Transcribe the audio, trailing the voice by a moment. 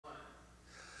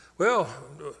Well,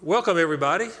 welcome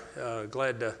everybody.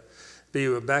 Glad to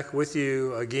be back with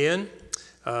you again.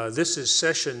 This is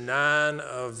session 9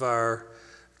 of our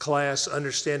class,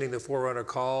 Understanding the Forerunner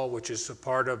Call, which is a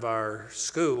part of our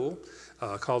school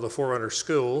called the Forerunner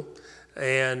School.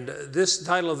 And this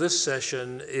title of this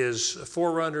session is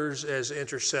Forerunners as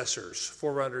Intercessors.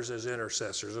 Forerunners as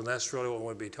Intercessors. And that's really what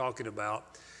we'll be talking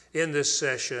about in this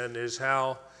session, is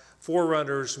how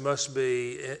Forerunners must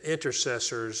be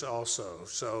intercessors also.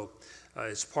 So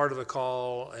it's part of the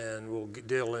call, and we'll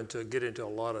get into a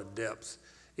lot of depth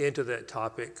into that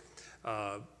topic.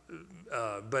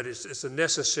 But it's a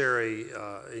necessary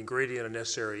ingredient, a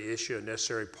necessary issue, a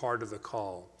necessary part of the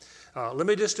call. Let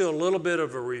me just do a little bit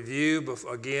of a review.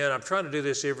 Again, I'm trying to do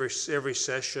this every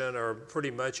session, or pretty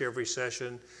much every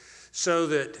session, so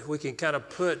that we can kind of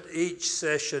put each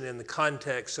session in the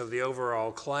context of the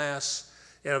overall class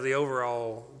and of the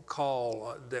overall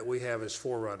call that we have as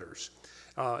Forerunners.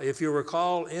 If you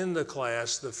recall in the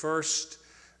class, the first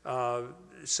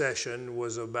session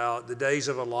was about the days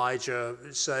of Elijah,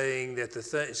 saying that the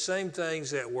same things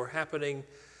that were happening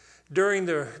during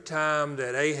the time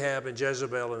that Ahab and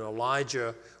Jezebel and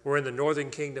Elijah were in the northern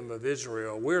kingdom of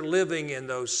Israel. We're living in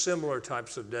those similar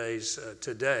types of days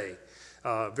today.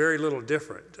 Very little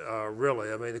different,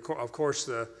 really. I mean, of course,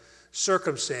 the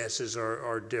circumstances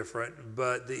are different,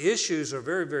 but the issues are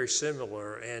very, very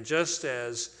similar. And just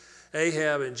as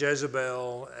Ahab and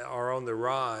Jezebel are on the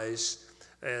rise,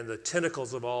 and the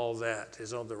tentacles of all that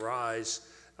is on the rise,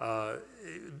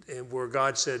 and where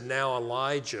God said, now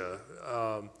Elijah,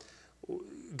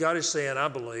 God is saying, I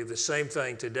believe, the same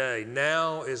thing today.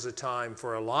 Now is the time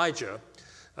for Elijah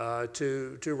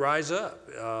to rise up.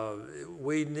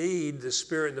 We need the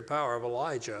spirit and the power of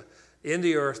Elijah in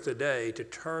the earth today to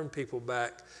turn people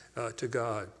back to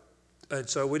God. And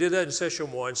so we did that in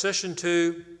session 1. Session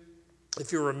 2,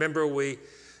 if you remember, we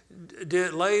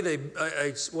laid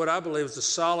what I believe is a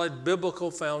solid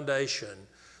biblical foundation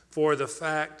for the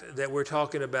fact that we're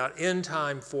talking about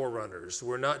end-time forerunners.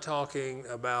 We're not talking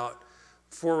about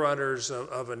forerunners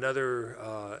of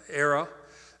another era.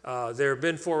 There have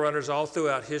been forerunners all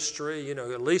throughout history,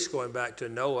 at least going back to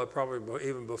Noah, probably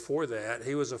even before that.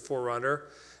 He was a forerunner.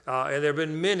 And there have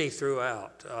been many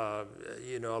throughout,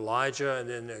 Elijah, and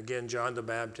then again John the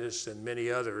Baptist and many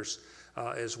others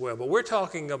as well. But we're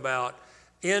talking about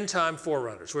end-time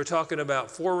forerunners. We're talking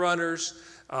about forerunners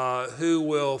who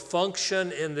will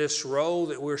function in this role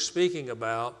that we're speaking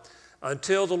about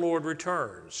until the Lord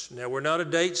returns. Now, we're not a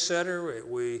date setter.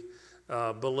 We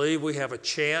believe we have a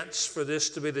chance for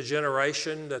this to be the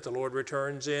generation that the Lord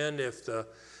returns in if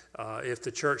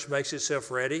the church makes itself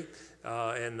ready.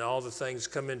 And all the things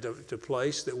come into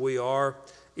place, that we are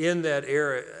in that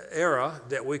era,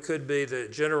 that we could be the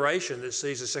generation that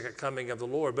sees the second coming of the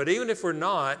Lord. But even if we're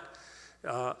not,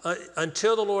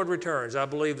 until the Lord returns, I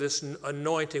believe this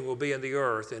anointing will be in the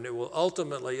earth, and it will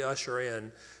ultimately usher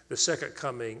in the second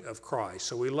coming of Christ.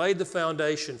 So we laid the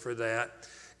foundation for that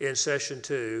in session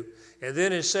 2. And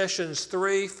then in sessions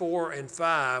 3, 4, and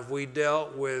 5, we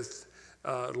dealt with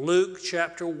Luke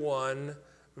chapter 1,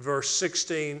 verse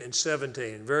 16 and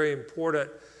 17. Very important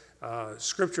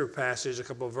scripture passage, a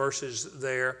couple of verses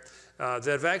there that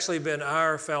have actually been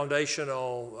our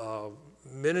foundational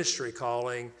ministry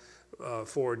calling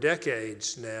for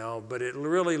decades now, but it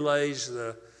really lays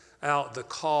out the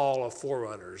call of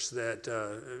forerunners.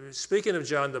 That speaking of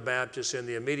John the Baptist in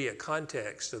the immediate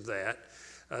context of that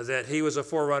he was a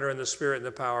forerunner in the spirit and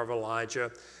the power of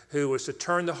Elijah, who was to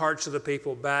turn the hearts of the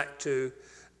people back to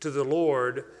the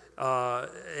Lord,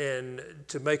 and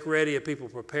to make ready a people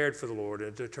prepared for the Lord,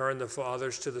 and to turn the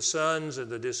fathers to the sons and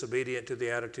the disobedient to the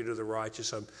attitude of the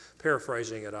righteous. I'm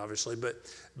paraphrasing it, obviously, but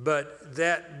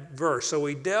that verse. So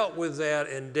we dealt with that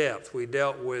in depth. We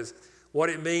dealt with what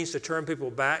it means to turn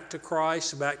people back to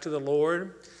Christ, back to the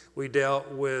Lord. We dealt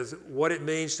with what it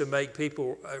means to make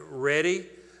people ready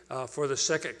for the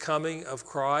second coming of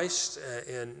Christ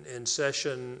in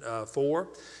session 4.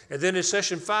 And then in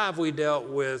session 5, we dealt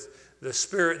with the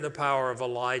spirit and the power of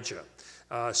Elijah.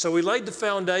 So we laid the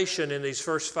foundation in these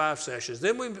first 5 sessions.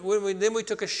 Then we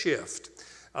took a shift.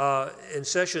 In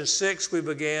session 6, we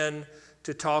began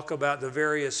to talk about the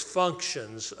various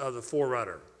functions of the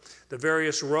forerunner, the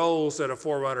various roles that a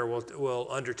forerunner will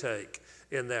undertake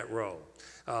in that role.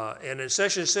 And in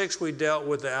session 6, we dealt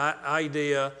with the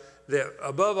idea that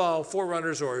above all,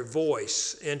 forerunners are a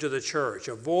voice into the church,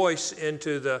 a voice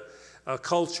into the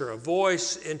culture, a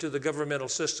voice into the governmental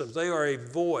systems. They are a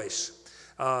voice.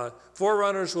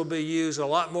 Forerunners will be used a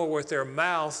lot more with their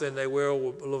mouth than they will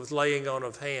with laying on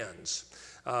of hands.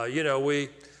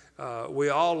 We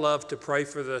all love to pray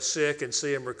for the sick and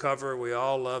see them recover. We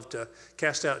all love to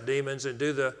cast out demons and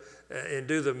do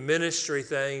the ministry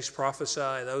things, prophesy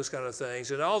and those kind of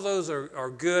things. And all those are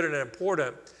good and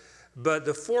important. But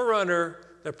the forerunner,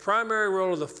 the primary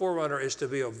role of the forerunner is to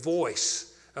be a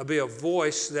voice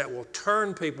that will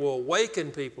turn people, will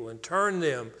awaken people and turn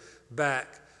them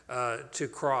back to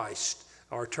Christ,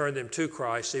 or turn them to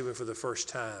Christ even for the first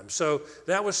time. So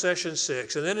that was session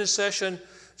 6. And then in session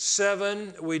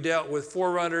 7, we dealt with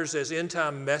forerunners as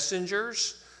end-time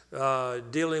messengers,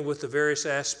 dealing with the various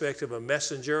aspects of a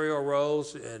messengerial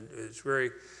roles. And it's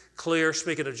very clear,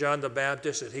 speaking of John the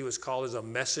Baptist, that he was called as a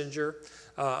messenger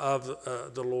of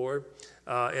the Lord,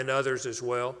 and others as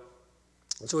well.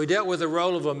 So we dealt with the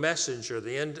role of a messenger,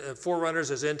 the forerunners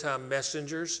as end-time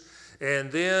messengers.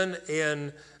 And then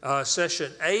in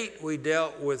session 8, we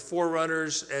dealt with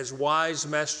forerunners as wise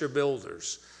master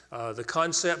builders. The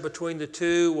concept between the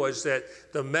two was that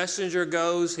the messenger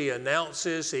goes, he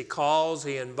announces, he calls,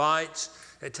 he invites.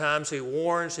 At times he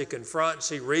warns, he confronts,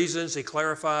 he reasons, he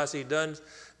clarifies, he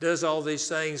does all these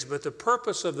things. But the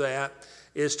purpose of that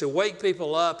is to wake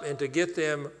people up and to get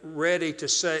them ready to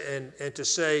say, and to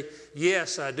say,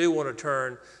 yes, I do want to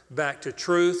turn back to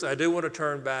truth. I do want to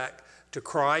turn back to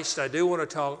Christ. I do want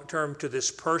to turn to this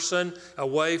person,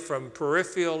 away from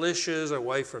peripheral issues,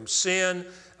 away from sin,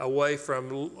 away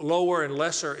from lower and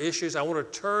lesser issues. I want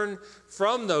to turn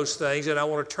from those things, and I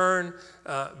want to turn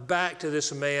back to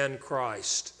this man,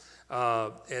 Christ.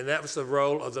 And that was the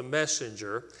role of the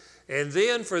messenger. And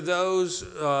then for those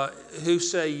who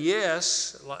say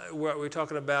yes, what we're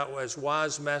talking about as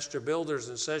wise master builders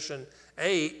in session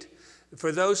 8,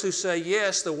 for those who say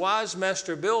yes, the wise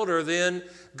master builder then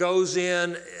goes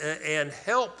in and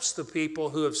helps the people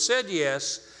who have said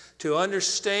yes to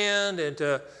understand and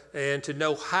to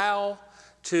know how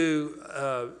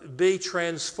to be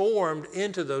transformed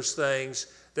into those things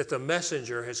that the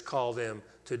messenger has called them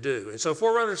to do. And so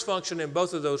forerunners function in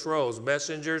both of those roles,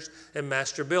 messengers and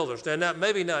master builders. Now,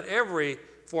 maybe not every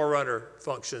forerunner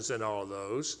functions in all of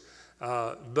those,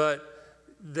 but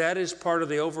that is part of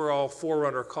the overall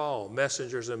Forerunner Call,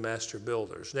 messengers and master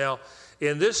builders. Now,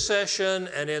 in this session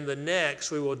and in the next,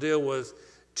 we will deal with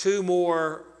 2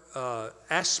 more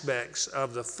aspects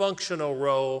of the functional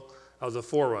role of the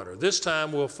forerunner. This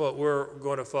time, we're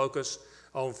going to focus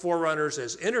on forerunners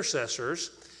as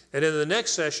intercessors, and in the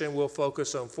next session, we'll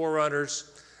focus on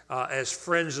forerunners as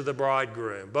friends of the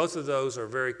bridegroom. Both of those are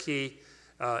very key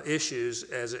issues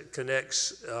as it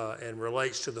connects and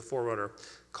relates to the Forerunner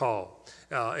Call.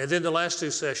 And then the last 2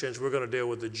 sessions, we're going to deal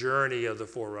with the journey of the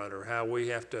forerunner, how we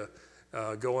have to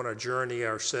go on a journey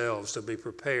ourselves to be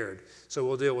prepared. So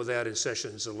we'll deal with that in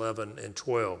sessions 11 and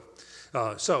 12.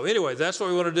 So anyway, that's what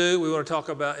we want to do. We want to talk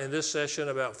about in this session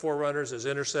about forerunners as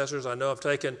intercessors. I know I've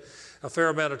taken a fair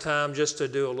amount of time just to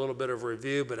do a little bit of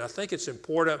review, but I think it's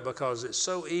important because it's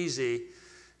so easy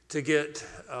to get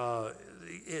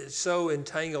it's so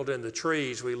entangled in the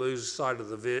trees, we lose sight of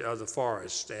the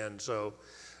forest. And so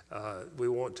we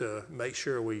want to make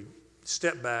sure we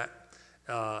step back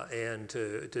and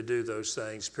to do those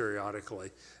things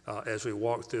periodically as we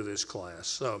walk through this class.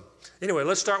 So anyway,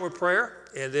 let's start with prayer,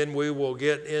 and then we will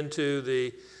get into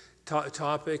the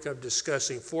topic of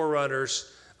discussing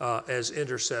forerunners as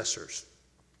intercessors.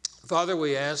 Father,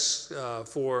 we ask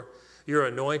for your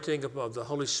anointing of the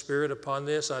Holy Spirit upon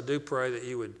this. I do pray that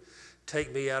you would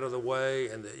take me out of the way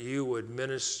and that you would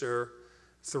minister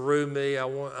through me.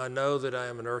 I know that I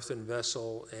am an earthen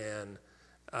vessel, and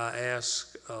I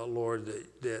ask, Lord,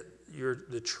 that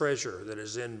the treasure that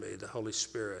is in me, the Holy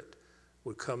Spirit,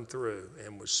 would come through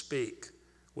and would speak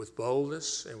with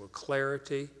boldness and with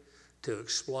clarity to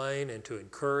explain and to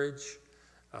encourage.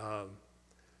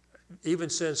 Even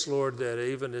since, Lord, that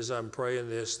even as I'm praying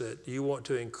this, that you want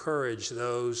to encourage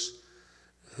those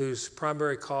whose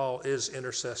primary call is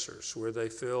intercessors, where they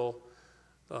feel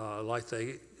like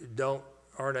they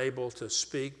aren't able to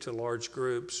speak to large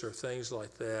groups or things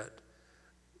like that,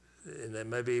 and they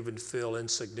maybe even feel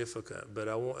insignificant. But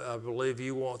I believe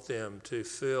you want them to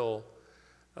feel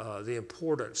the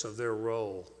importance of their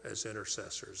role as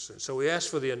intercessors. And so we ask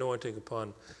for the anointing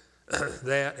upon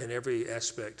that and every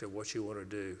aspect of what you want to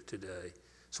do today.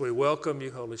 So we welcome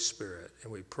you, Holy Spirit,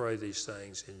 and we pray these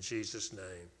things in Jesus'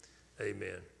 name.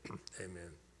 Amen. Amen.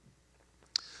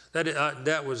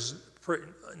 That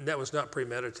was not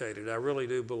premeditated. I really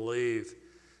do believe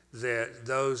that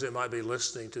those that might be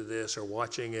listening to this or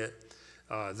watching it,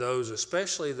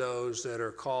 especially those that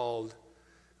are called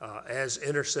as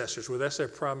intercessors, where that's their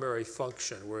primary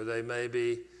function, where they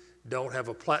maybe don't have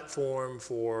a platform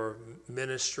for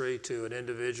ministry to an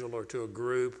individual or to a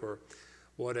group or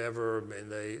whatever,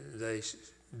 and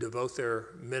devote their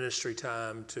ministry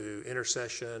time to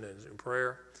intercession and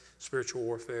prayer, spiritual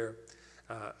warfare.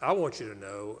 I want you to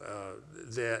know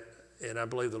that, and I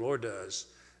believe the Lord does,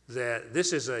 that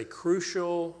this is a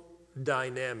crucial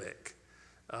dynamic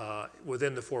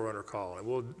within the Forerunner Call, and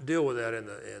we'll deal with that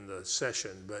in the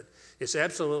session. But it's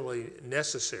absolutely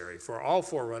necessary for all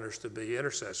forerunners to be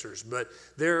intercessors. But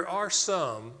there are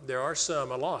some,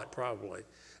 a lot probably.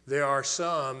 There are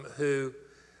some who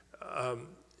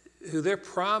their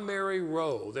primary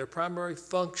role, their primary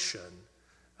function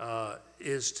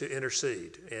is to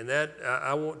intercede. And that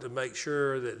I want to make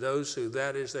sure that those who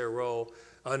that is their role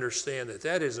understand that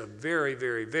that is a very,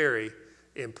 very, very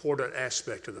important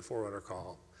aspect of the Forerunner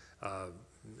Call.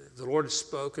 The Lord has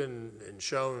spoken and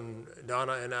shown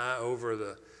Donna and I over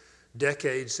the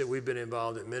decades that we've been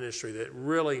involved in ministry that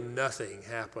really nothing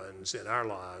happens in our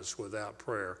lives without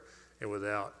prayer and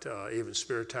without even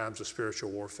times of spiritual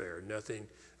warfare. Nothing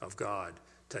of God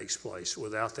takes place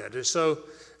without that. And so,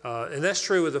 and that's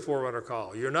true with the Forerunner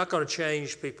Call. You're not going to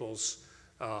change people's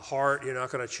heart. You're not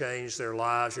going to change their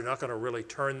lives. You're not going to really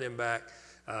turn them back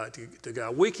to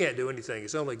God. We can't do anything.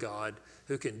 It's only God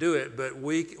who can do it. But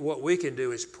what we can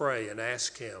do is pray and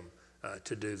ask Him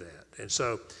to do that. And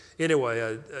so,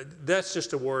 anyway, that's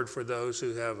just a word for those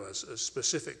who have a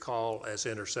specific call as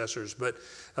intercessors. But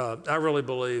I really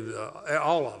believe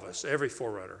all of us, every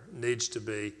forerunner, needs to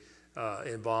be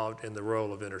involved in the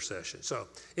role of intercession. So,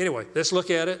 anyway, let's look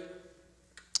at it.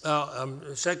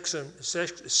 Section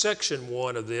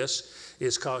 1 of this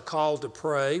is called Call to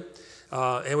Pray.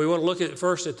 And we want to look at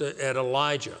first at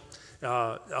Elijah.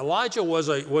 Elijah was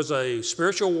a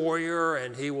spiritual warrior,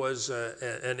 and he was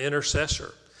an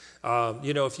intercessor.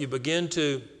 If you begin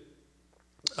to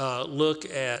look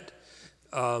at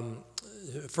 1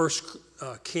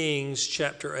 Kings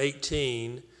chapter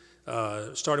 18,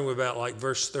 starting with about like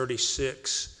verse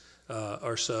 36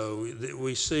 or so,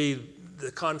 we see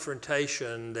the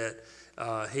confrontation that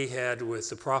he had with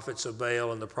the prophets of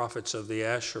Baal and the prophets of the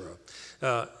Asherah.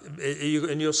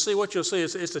 And you'll see what you'll see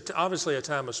is it's obviously a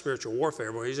time of spiritual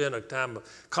warfare, where he's in a time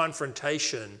of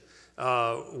confrontation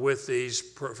with these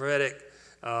prophetic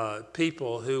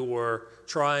people who were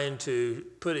trying to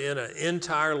put in an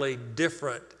entirely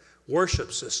different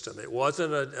worship system. It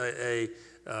wasn't a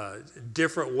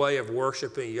different way of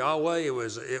worshiping Yahweh. It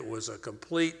was a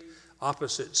complete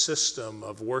opposite system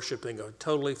of worshiping a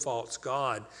totally false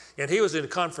God. And he was in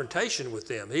confrontation with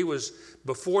them. He was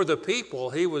before the people.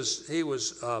 He was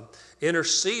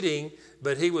interceding,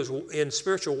 but he was in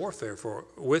spiritual warfare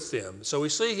with them. So we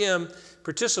see him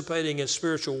participating in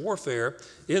spiritual warfare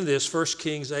in this 1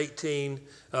 Kings 18,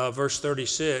 verse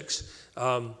 36.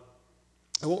 I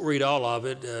won't read all of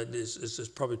it. It's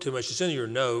probably too much. It's in your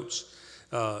notes.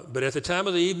 But at the time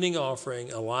of the evening offering,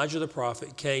 Elijah the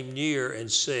prophet came near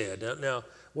and said, now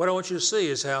what I want you to see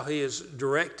is how he is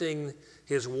directing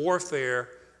his warfare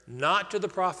not to the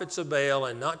prophets of Baal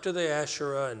and not to the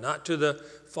Asherah and not to the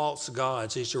false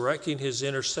gods. He's directing his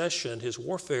intercession, his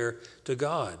warfare to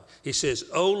God. He says,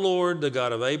 O Lord, the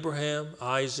God of Abraham,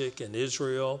 Isaac, and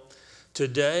Israel,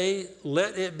 today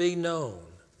let it be known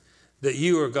that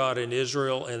you are God in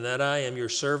Israel, and that I am your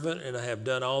servant, and I have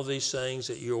done all these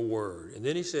things at your word. And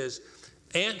then he says,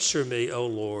 answer me, O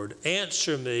Lord,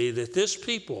 answer me, that this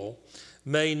people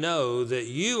may know that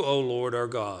you, O Lord, are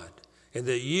God, and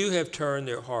that you have turned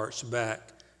their hearts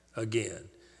back again.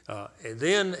 And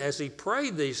then as he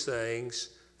prayed these things,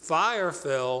 fire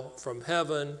fell from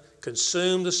heaven,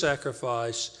 consumed the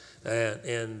sacrifice,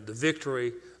 and the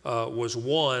victory was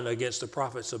won against the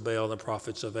prophets of Baal and the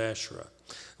prophets of Asherah.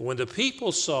 When the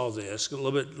people saw this, a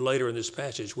little bit later in this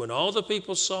passage, when all the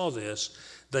people saw this,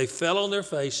 they fell on their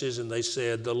faces and they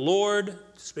said, the Lord,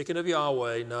 speaking of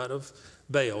Yahweh, not of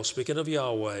Baal, speaking of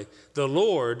Yahweh, the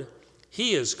Lord,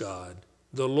 He is God.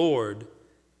 The Lord,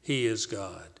 He is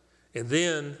God. And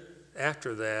then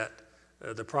after that,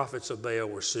 the prophets of Baal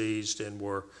were seized and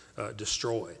were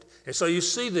destroyed. And so you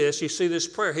see this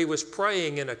prayer. He was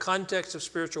praying in a context of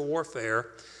spiritual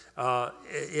warfare,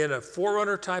 in a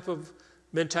forerunner type of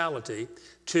mentality,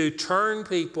 to turn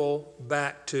people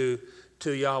back to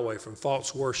Yahweh from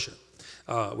false worship.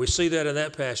 We see that in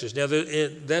that passage. Now,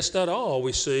 that's not all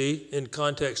we see in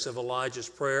context of Elijah's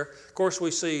prayer. Of course,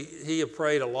 we see he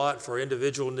prayed a lot for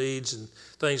individual needs and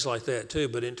things like that too.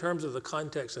 But in terms of the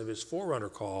context of his Forerunner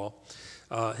Call,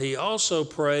 he also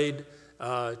prayed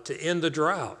to end the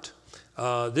drought.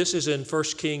 This is in 1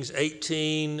 Kings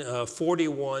 18,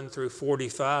 41 through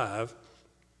 45.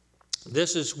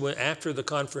 This is when, after the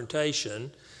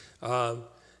confrontation,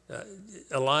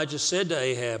 Elijah said to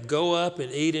Ahab, go up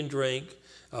and eat and drink,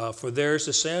 for there is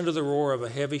the sound of the roar of a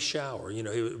heavy shower,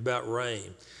 about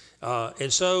rain.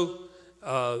 And so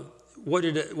what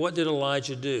did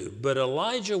Elijah do? But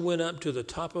Elijah went up to the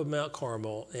top of Mount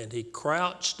Carmel, and he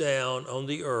crouched down on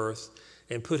the earth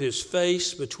and put his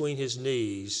face between his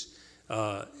knees.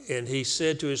 And he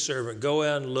said to his servant, go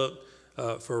out and look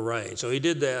for rain. So he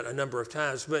did that a number of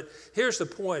times. But here's the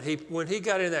point. When he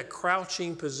got in that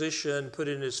crouching position, put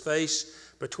in his face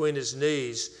between his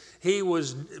knees, he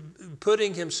was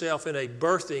putting himself in a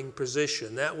birthing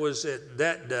position. That was at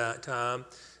that time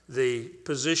the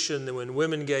position when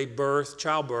women gave birth,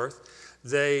 childbirth,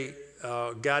 they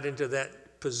got into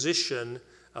that position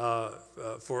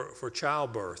for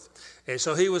childbirth. And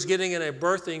so he was getting in a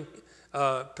birthing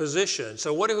position.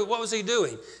 So what was he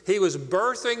doing? He was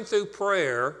birthing through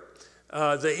prayer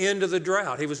the end of the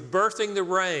drought. He was birthing the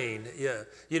rain. Yeah.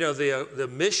 You know, the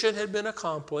mission had been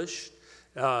accomplished.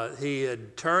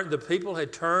 The people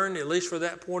had turned, at least for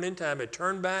that point in time, had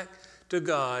turned back to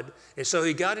God. And so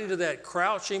he got into that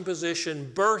crouching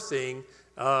position, birthing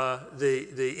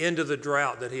the end of the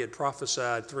drought that he had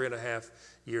prophesied 3.5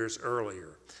 years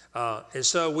earlier. And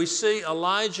so we see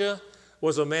Elijah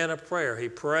was a man of prayer. He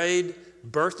prayed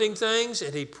birthing things,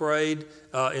 and he prayed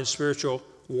in spiritual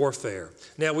warfare.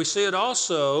 Now we see it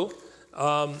also,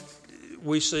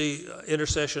 we see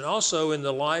intercession also in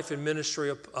the life and ministry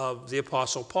of the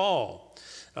Apostle Paul.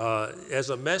 As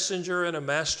a messenger and a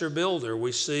master builder,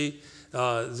 we see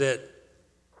that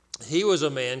he was a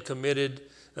man committed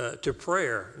to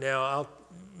prayer. Now,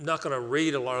 I'm not going to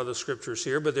read a lot of the scriptures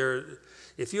here, but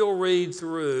if you'll read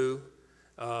through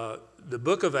the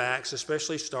book of Acts,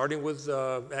 especially starting with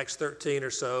Acts 13 or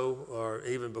so, or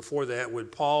even before that, when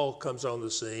Paul comes on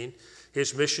the scene,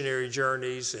 his missionary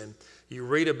journeys, and you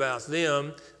read about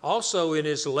them. Also in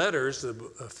his letters, the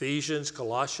Ephesians,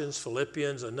 Colossians,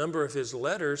 Philippians, a number of his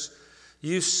letters,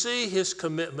 you see his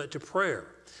commitment to prayer.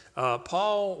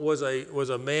 Paul was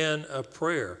a man of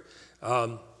prayer.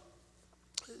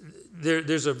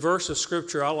 There's a verse of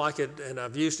scripture, I like it, and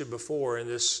I've used it before in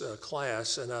this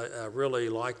class, and I really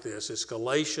like this. It's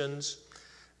Galatians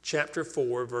chapter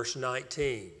 4, verse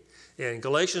 19. And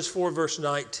Galatians 4, verse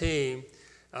 19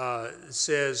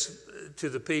 says to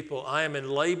the people, I am in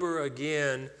labor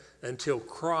again until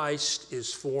Christ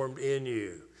is formed in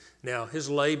you. Now, his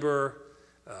labor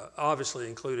obviously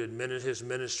included his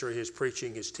ministry, his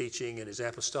preaching, his teaching, and his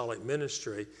apostolic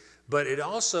ministry, but it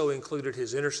also included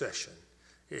his intercession.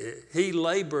 He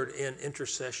labored in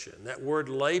intercession. That word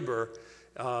labor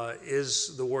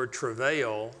is the word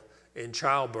travail in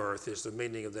childbirth is the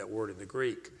meaning of that word in the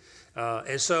Greek.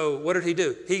 And so what did he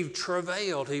do? He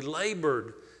travailed, he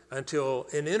labored until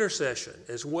in intercession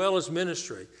as well as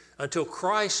ministry until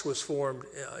Christ was formed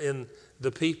in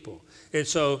the people. And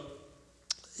so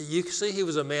you can see he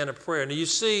was a man of prayer. Now you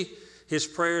see his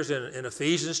prayers in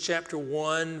Ephesians chapter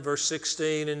 1, verse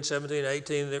 16 and 17,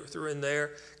 18, they're in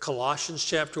there. Colossians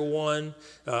chapter 1,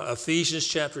 Ephesians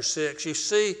chapter 6. You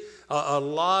see a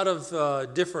lot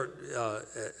of different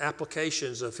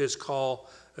applications of his call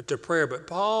to prayer. But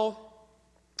Paul,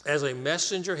 as a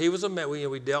messenger, he was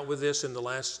we dealt with this in the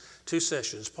last 2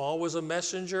 sessions. Paul was a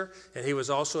messenger, and he was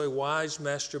also a wise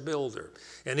master builder.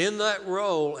 And in that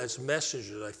role as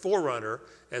messenger, a forerunner,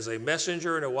 as a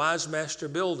messenger and a wise master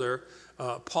builder,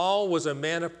 Paul was a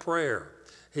man of prayer.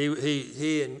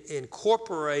 He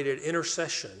incorporated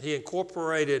intercession. He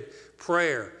incorporated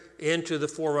prayer into the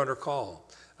Forerunner Call.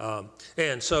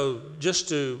 And so just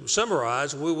to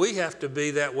summarize, we have to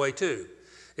be that way too.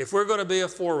 If we're going to be a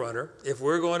forerunner, if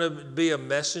we're going to be a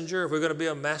messenger, if we're going to be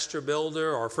a master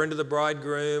builder or a friend of the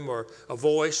bridegroom or a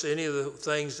voice, any of the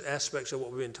things, aspects of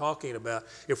what we've been talking about,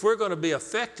 if we're going to be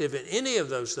effective in any of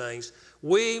those things,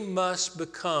 we must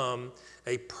become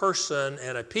a person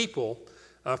and a people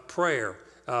of prayer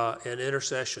and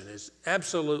intercession. It's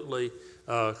absolutely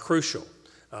crucial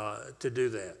to do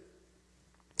that.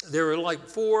 There are like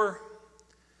 4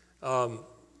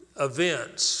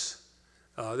 events.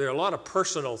 There are a lot of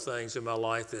personal things in my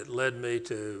life that led me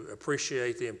to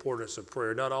appreciate the importance of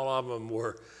prayer. Not all of them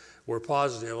were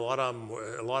positive. A lot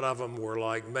of them were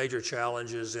like major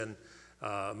challenges in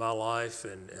my life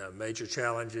and major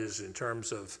challenges in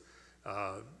terms of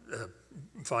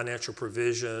financial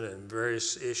provision and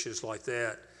various issues like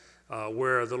that,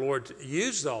 where the Lord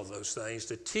used all those things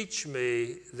to teach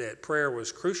me that prayer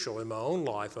was crucial in my own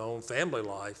life, my own family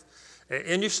life.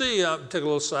 And you see, I'll take a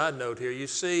little side note here, you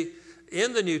see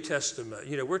in the New Testament,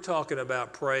 we're talking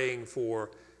about praying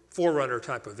for forerunner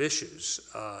type of issues,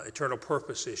 eternal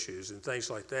purpose issues and things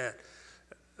like that.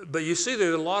 But you see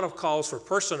there's a lot of calls for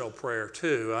personal prayer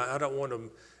too. I don't want to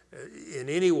in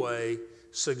any way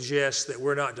suggest that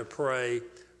we're not to pray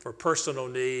for personal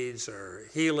needs or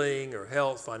healing or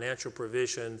health, financial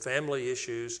provision, family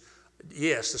issues.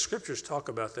 Yes, the scriptures talk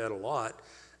about that a lot.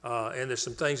 And there's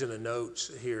some things in the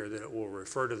notes here that will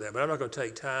refer to that, but I'm not going to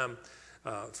take time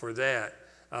for that.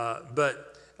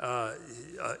 But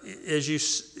as you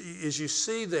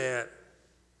see that,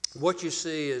 what you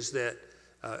see is that,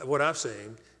 what I've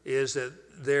seen is that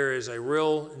there is a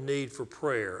real need for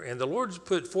prayer. And the Lord's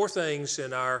put 4 things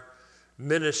in our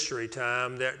ministry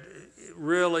time that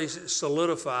really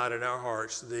solidified in our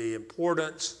hearts the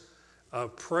importance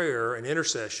of prayer and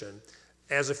intercession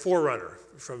as a forerunner,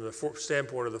 from the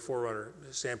standpoint of the Forerunner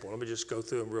standpoint. Let me just go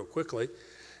through them real quickly.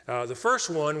 The first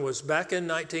one was back in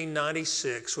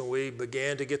 1996 when we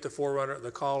began to get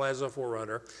the call as a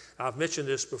forerunner. I've mentioned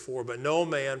this before, but Noel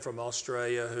Mann from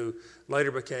Australia, who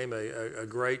later became a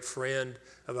great friend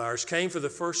of ours, came for the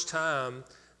first time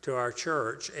to our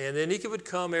church, and then he would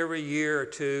come every year or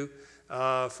two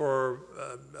for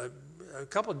a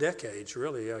couple of decades,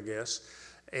 really, I guess.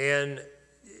 And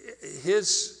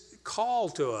his call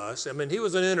to us, I mean, he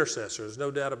was an intercessor, there's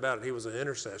no doubt about it, he was an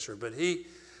intercessor, but he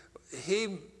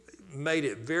made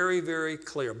it very, very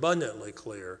clear, abundantly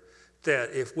clear, that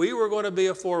if we were going to be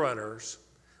a forerunners,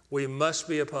 we must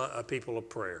be a people of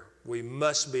prayer. We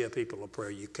must be a people of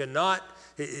prayer. You cannot,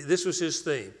 this was his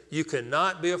theme, you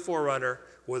cannot be a forerunner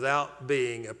without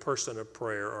being a person of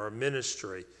prayer or a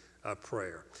ministry of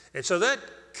prayer. And so that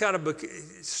kind of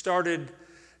started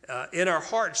in our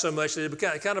hearts so much that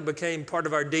it kind of became part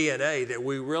of our DNA, that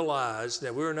we realized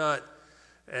that we're not,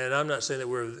 and I'm not saying that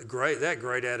we're that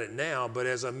great at it now, but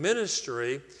as a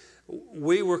ministry,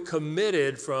 we were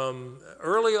committed from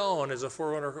early on as a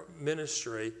Forerunner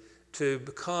ministry to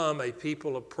become a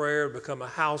people of prayer, become a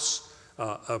house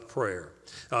of prayer.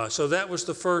 So that was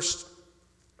the first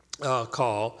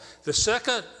call. The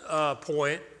second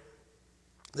point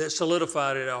that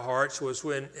solidified in our hearts was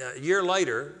when a year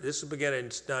later, this began in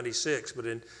 96, but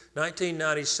in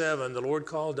 1997, the Lord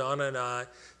called Donna and I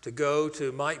to go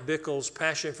to Mike Bickle's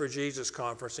Passion for Jesus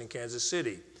conference in Kansas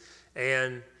City.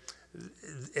 And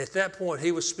at that point,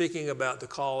 he was speaking about the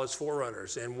call as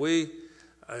forerunners. And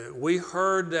we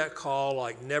heard that call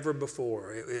like never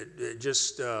before. It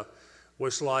just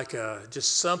was like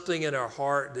just something in our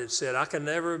heart that said, I can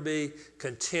never be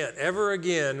content ever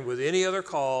again with any other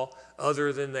call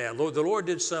other than that. The Lord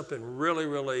did something really,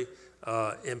 really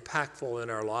impactful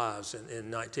in our lives in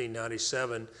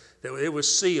 1997. That it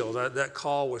was sealed. That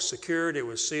call was secured. It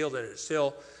was sealed, and it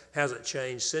still hasn't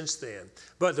changed since then.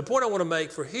 But the point I want to make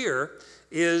for here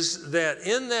is that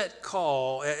in that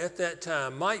call at that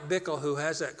time, Mike Bickle, who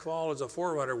has that call as a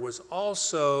forerunner, was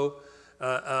also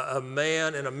a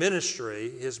man in a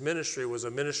ministry. His ministry was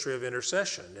a ministry of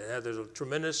intercession. There's a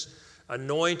tremendous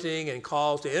anointing and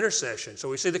call to intercession. So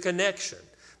we see the connection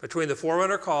between the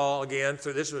Forerunner Call, again,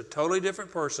 this is a totally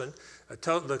different person,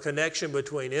 the connection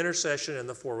between intercession and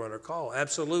the Forerunner Call.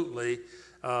 Absolutely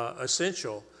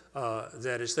essential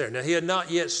that is there. Now, he had not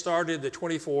yet started the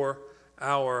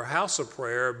 24-hour house of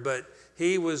prayer, but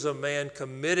he was a man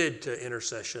committed to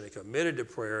intercession and committed to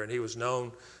prayer, and he was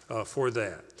known for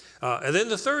that. And then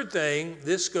the third thing,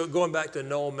 this going back to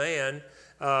Noel Mann,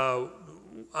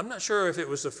 I'm not sure if it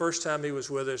was the first time he was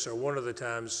with us or one of the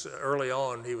times early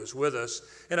on he was with us,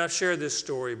 and I've shared this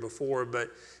story before, but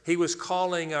he was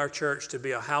calling our church to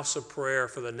be a house of prayer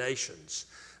for the nations,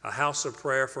 a house of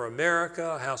prayer for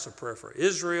America, a house of prayer for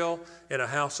Israel, and a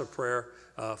house of prayer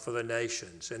for the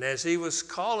nations. And as he was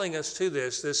calling us to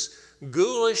this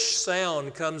ghoulish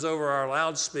sound comes over our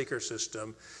loudspeaker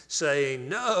system saying,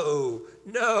 no,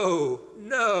 no,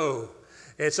 no.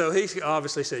 And so he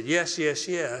obviously said, yes, yes,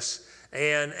 yes.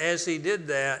 And as he did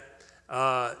that,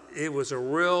 it was a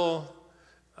real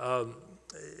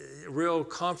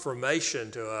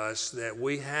confirmation to us that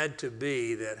we had to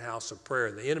be that house of prayer.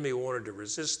 And the enemy wanted to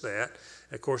resist that.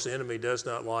 Of course, the enemy does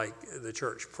not like the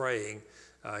church praying.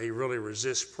 He really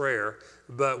resists prayer.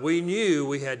 But we knew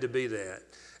we had to be that.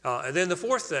 And then the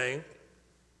fourth thing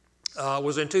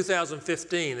was in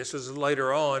 2015. This was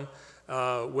later on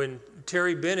when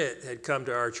Terry Bennett had come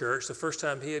to our church, the first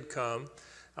time he had come.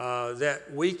 That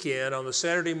weekend on the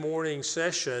Saturday morning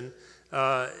session,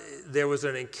 there was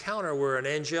an encounter where an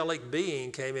angelic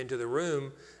being came into the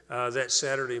room that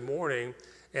Saturday morning,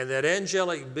 and that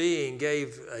angelic being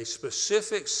gave a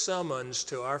specific summons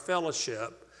to our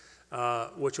fellowship,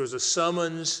 which was a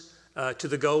summons to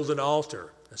the golden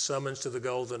altar, a summons to the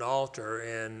golden altar,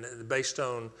 and based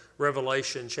on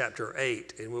Revelation chapter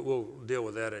 8, and we'll deal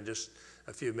with that in just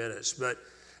a few minutes. But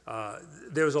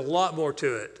there was a lot more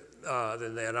to it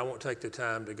than that. I won't take the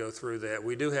time to go through that.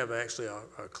 We do have actually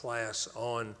a class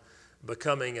on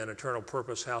becoming an eternal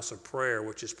purpose house of prayer,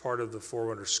 which is part of the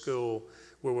Forerunner School,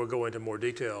 where we'll go into more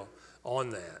detail on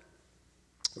that.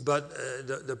 But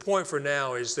the point for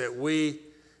now is that we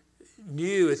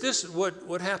knew at this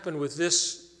what happened with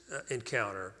this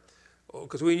encounter,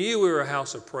 because we knew we were a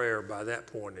house of prayer by that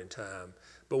point in time.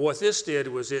 But what this did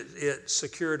was it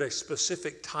secured a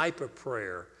specific type of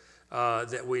prayer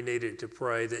that we needed to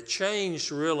pray that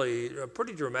changed really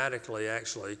pretty dramatically,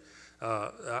 actually,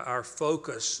 our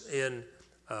focus in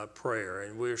prayer.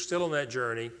 And we're still on that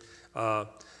journey.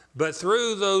 But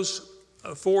through those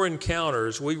 4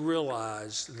 encounters, we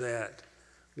realized that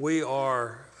we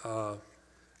are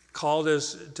called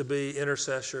as to be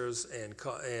intercessors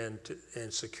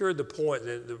and secured the point,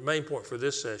 the main point for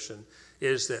this session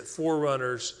is that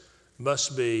forerunners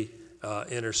must be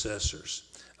intercessors.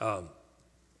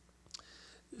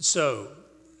 So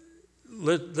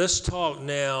let's talk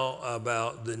now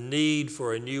about the need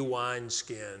for a new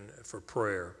wineskin for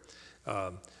prayer.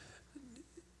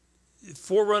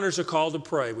 Forerunners are called to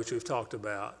pray, which we've talked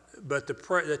about, but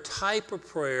the type of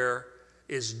prayer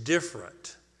is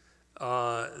different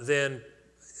than,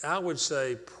 I would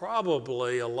say,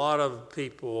 probably a lot of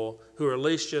people who are at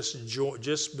least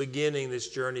just beginning this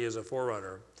journey as a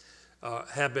forerunner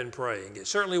have been praying. It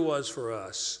certainly was for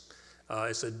us.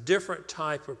 It's a different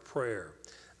type of prayer.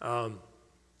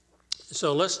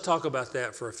 So let's talk about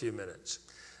that for a few minutes.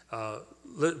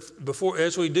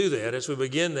 As we do that, as we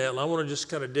begin that, I want to just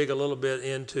kind of dig a little bit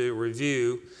into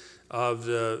review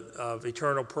of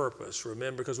eternal purpose.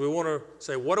 Remember, because we want to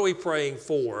say, what are we praying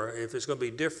for? If it's going to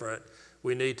be different,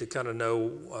 we need to kind of know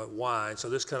why. And so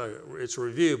this kind of, it's a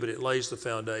review, but it lays the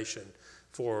foundation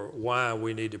for why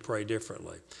we need to pray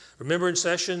differently. Remember in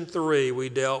session 3, we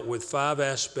dealt with 5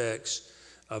 aspects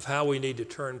of how we need to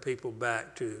turn people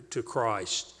back to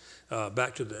Christ.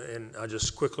 And I'll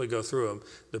just quickly go through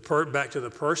them. Back to the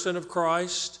person of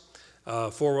Christ.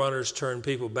 Forerunners turn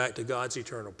people back to God's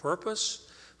eternal purpose.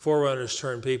 Forerunners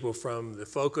turn people from the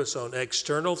focus on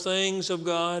external things of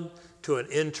God to an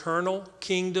internal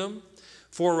kingdom.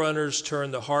 Forerunners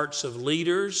turn the hearts of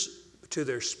leaders to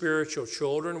their spiritual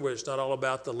children, where it's not all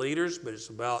about the leaders, but it's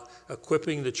about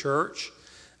equipping the church.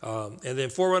 And then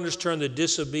forerunners turn the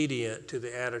disobedient to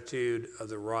the attitude of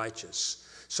the righteous.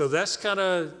 So that's kind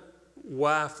of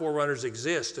why forerunners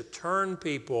exist, to turn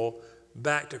people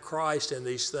back to Christ and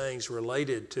these things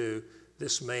related to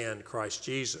this man, Christ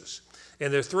Jesus.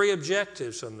 And there are 3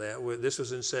 objectives on that. This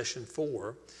was in session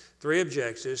 4. 3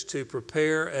 objectives: to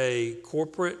prepare a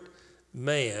corporate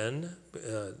man,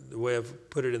 the way I've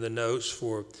put it in the notes,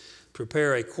 for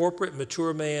prepare a corporate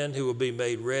mature man who will be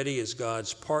made ready as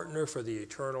God's partner for the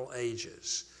eternal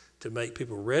ages, to make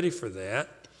people ready for that.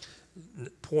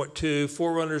 Point 2,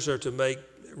 forerunners are to make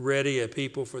ready a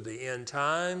people for the end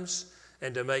times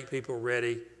and to make people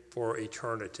ready for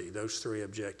eternity, those 3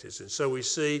 objectives. And so we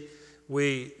see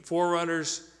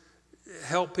forerunners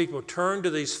help people turn to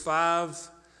these 5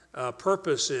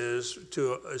 purposes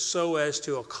so as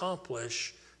to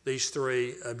accomplish these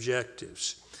 3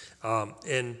 objectives.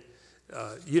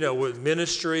 With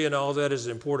ministry and all that is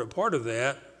an important part of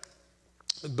that,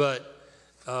 but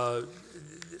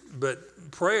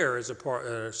prayer is an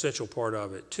essential part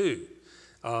of it too.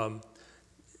 And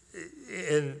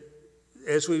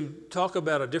as we talk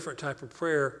about a different type of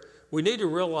prayer, we need to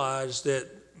realize that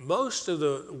most of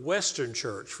the Western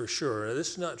church, for sure, and this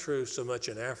is not true so much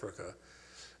in Africa,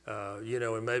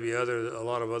 and maybe a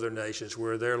lot of other nations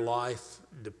where their life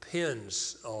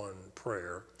depends on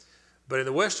prayer. But in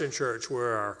the Western church,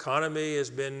 where our economy has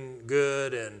been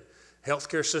good and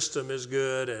healthcare system is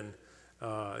good, and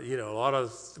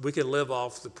we can live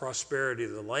off the prosperity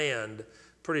of the land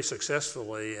pretty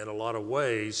successfully in a lot of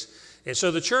ways. And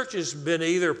so the church has been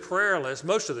either prayerless.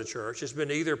 Most of the church has been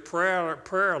either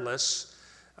prayerless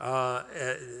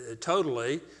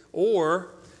totally,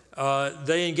 or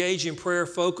they engage in prayer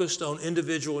focused on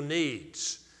individual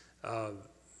needs.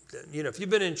 If you've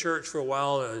been in church for a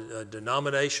while, a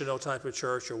denominational type of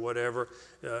church or whatever,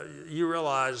 you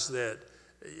realize that,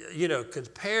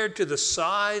 compared to the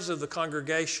size of the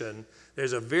congregation,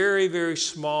 there's a very, very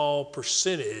small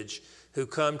percentage who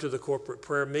come to the corporate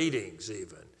prayer meetings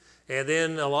even. And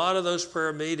then a lot of those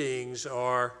prayer meetings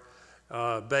are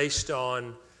based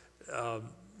on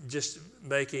just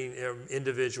making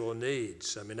individual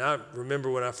needs. I mean, I remember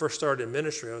when I first started in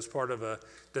ministry, I was part of a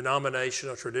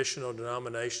traditional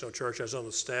denominational church. I was on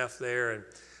the staff there, and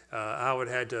I would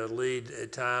have to lead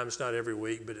at times, not every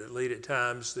week, but lead at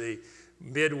times the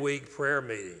midweek prayer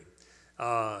meeting.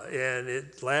 And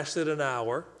it lasted an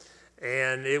hour,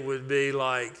 and it would be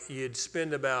like you'd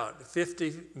spend about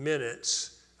 50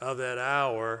 minutes of that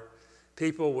hour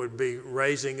people would be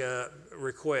raising up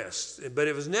requests. But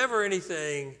it was never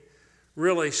anything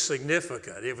really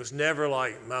significant. It was never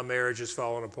like, my marriage is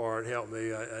falling apart, help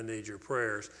me, I need your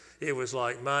prayers. It was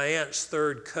like, my aunt's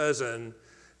third cousin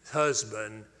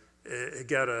husband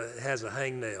has a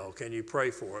hangnail, can you pray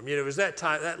for him? It was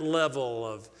that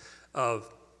level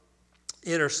of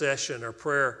intercession or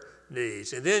prayer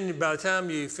needs. And then by the time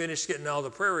you finished getting all the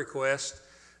prayer requests,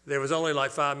 there was only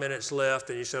like 5 minutes left,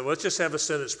 and you said, well, let's just have a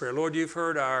sentence prayer. Lord, you've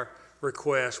heard our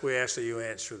requests. We ask that you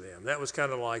answer them. That was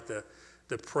kind of like the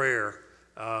prayer,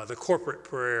 the corporate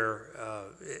prayer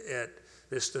at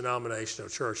this denominational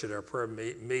church at our prayer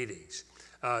meetings.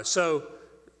 So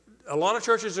a lot of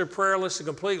churches are prayerless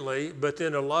completely, but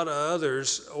then a lot of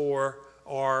others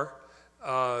are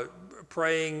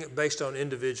praying based on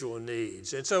individual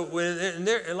needs. And so,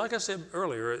 and like I said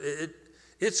earlier,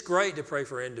 it's great to pray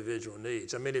for individual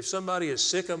needs. I mean, if somebody is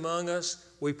sick among us,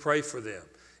 we pray for them.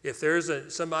 If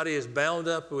somebody is bound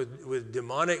up with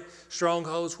demonic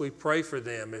strongholds, we pray for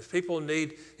them. If people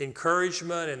need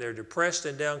encouragement and they're depressed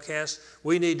and downcast,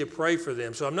 we need to pray for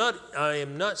them. So I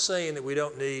am not saying that we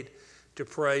don't need to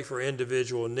pray for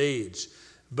individual needs,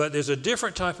 but there's a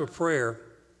different type of prayer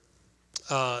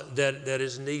that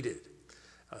is needed.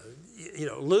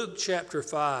 Luke chapter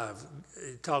 5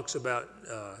 talks about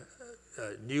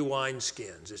new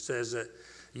wineskins. It says that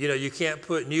you can't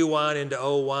put new wine into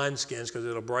old wineskins because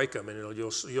it'll break them, and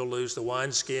you'll lose the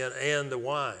wineskin and the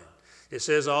wine. It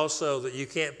says also that you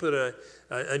can't put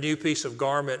a new piece of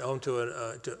garment onto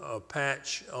a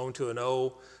patch onto an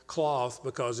old cloth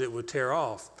because it would tear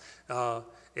off.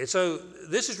 And so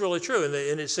this is really true, and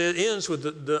it says ends with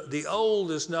the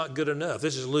old is not good enough.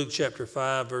 This is Luke chapter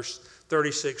 5, verse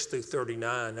 36 through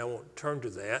 39. I won't turn to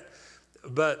that,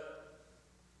 but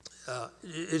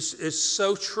it's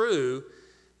so true.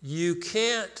 You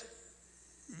can't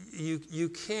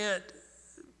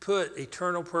put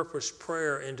eternal purpose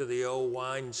prayer into the old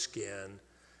wineskin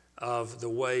of the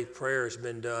way prayer has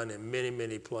been done in many,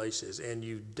 many places. And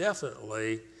you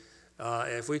definitely,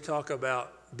 if we talk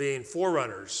about being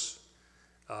forerunners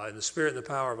in the spirit and the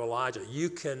power of Elijah,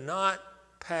 you cannot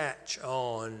patch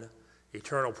on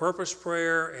eternal purpose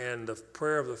prayer and the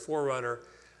prayer of the forerunner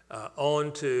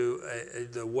onto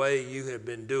the way you have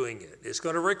been doing it. It's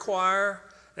going to require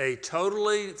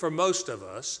for most of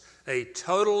us, a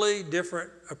totally different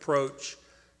approach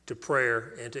to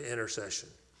prayer and to intercession.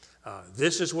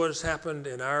 This is what has happened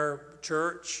in our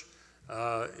church.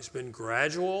 It's been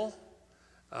gradual,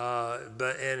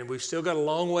 and we've still got a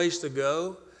long ways to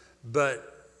go,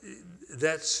 but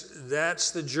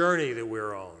that's the journey that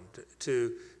we're on,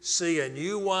 to see a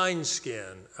new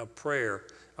wineskin of prayer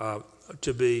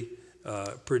to be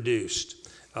produced.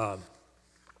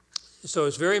 So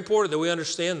it's very important that we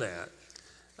understand that.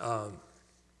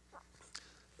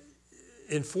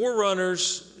 In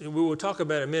Forerunners, we will talk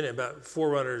about in a minute about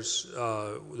Forerunners,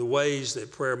 the ways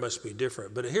that prayer must be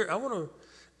different. But here, I want to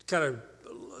kind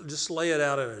of just lay it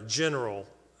out in a general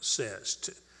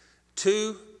sense.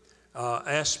 Two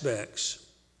aspects.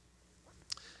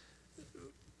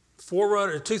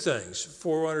 Two things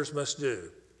Forerunners must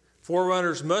do.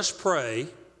 Forerunners must pray.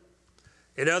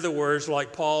 In other words,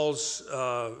 like Paul's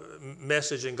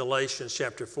message in Galatians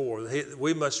chapter 4,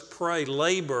 we must pray,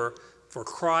 labor for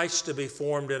Christ to be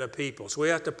formed in a people. So we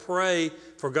have to pray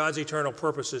for God's eternal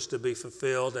purposes to be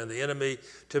fulfilled and the enemy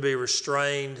to be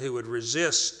restrained who would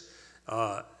resist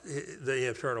the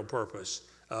eternal purpose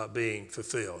being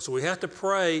fulfilled. So we have to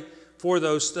pray for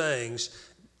those things.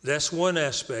 That's one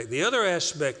aspect. The other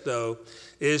aspect, though,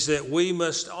 is that we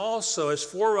must also, as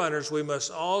forerunners, we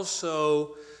must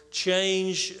also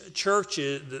change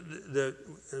churches.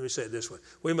 Let me say it this way.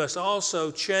 We must also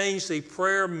change the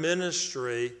prayer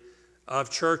ministry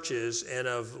of churches and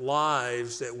of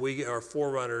lives that we are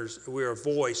forerunners, we are a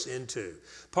voice into.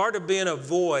 Part of being a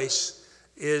voice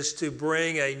is to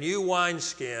bring a new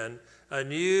wineskin, a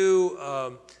new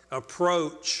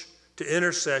approach to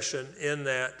intercession in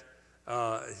that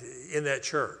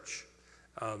church.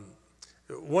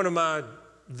 One of my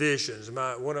visions,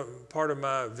 part of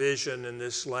my vision in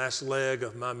this last leg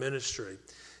of my ministry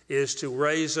is to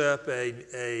raise up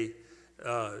a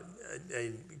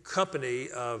company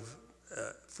of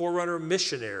Forerunner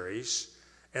missionaries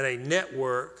and a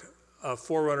network of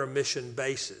Forerunner mission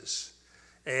bases.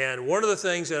 And one of the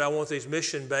things that I want these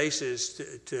mission bases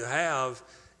to have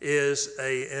is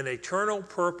an eternal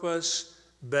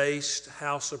purpose-based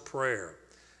house of prayer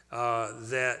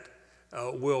that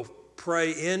will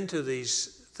pray into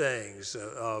these things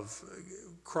of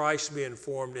Christ being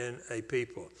formed in a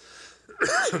people.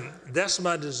 That's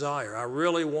my desire. I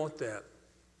really want that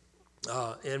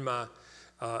in my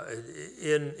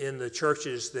in the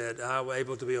churches that I'm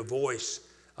able to be a voice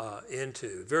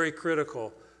into. Very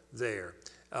critical there.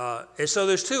 And so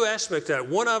there's two aspects to that.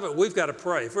 One of it, we've got to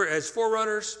pray. As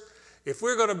forerunners, if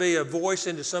we're going to be a voice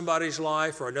into somebody's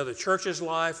life or another church's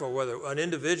life or whether an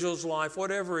individual's life,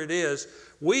 whatever it is,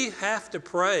 we have to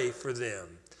pray for them.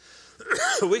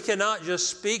 We cannot just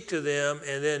speak to them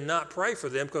and then not pray for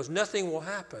them because nothing will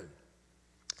happen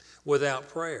without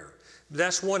prayer.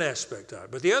 That's one aspect of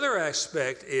it. But the other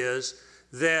aspect is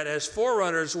that as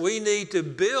forerunners, we need to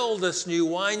build this new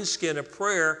wineskin of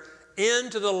prayer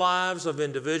into the lives of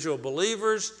individual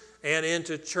believers and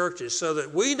into churches so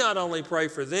that we not only pray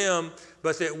for them,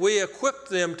 but that we equip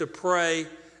them to pray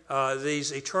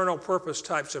these eternal purpose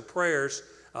types of prayers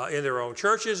in their own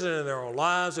churches and in their own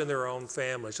lives and their own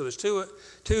families. So there's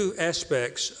two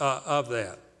aspects of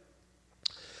that.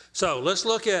 So let's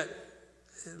look at,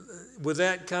 with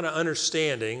that kind of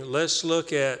understanding, let's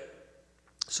look at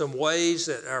some ways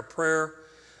that our prayer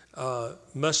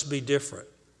must be different.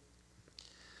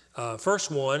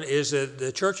 First one is that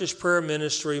the church's prayer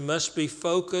ministry must be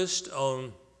focused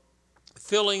on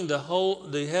filling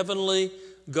the heavenly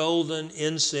golden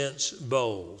incense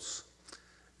bowls.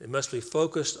 It must be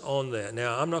focused on that.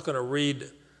 Now, I'm not going to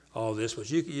read all this, but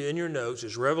in your notes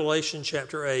is Revelation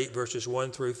chapter 8, verses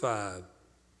 1 through 5.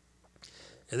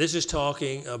 And this is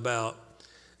talking about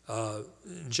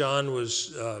John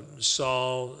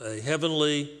saw a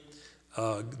heavenly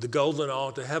the golden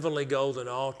altar, heavenly golden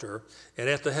altar. And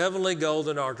at the heavenly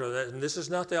golden altar, and this is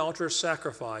not the altar of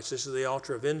sacrifice, this is the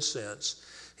altar of incense.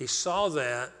 He saw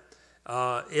that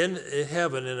in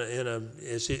heaven in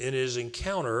his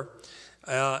encounter,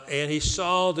 and he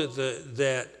saw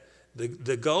that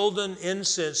the golden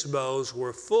incense bowls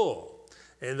were full,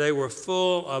 and they were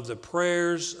full of the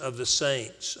prayers of the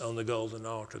saints on the golden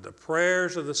altar. The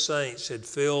prayers of the saints had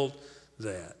filled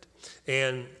that.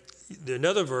 And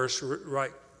another verse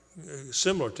right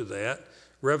similar to that,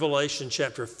 Revelation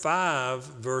chapter 5,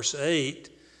 verse 8,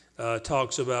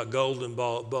 talks about golden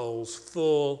bowls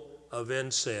full of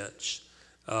incense,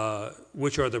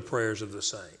 which are the prayers of the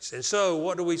saints. And so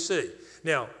what do we see?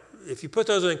 Now, if you put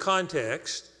those in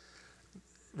context,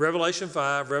 Revelation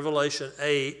 5, Revelation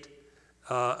 8,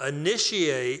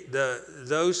 initiate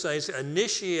those things,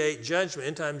 initiate judgment,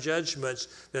 end-time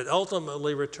judgments that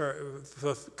ultimately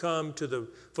come to the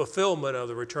fulfillment of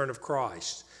the return of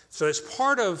Christ. So it's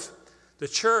part of the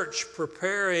church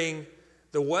preparing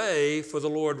the way for the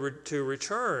Lord to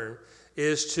return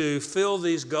is to fill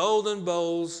these golden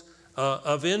bowls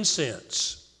of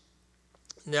incense.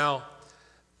 Now,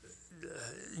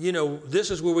 you know,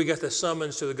 this is where we got the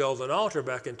summons to the golden altar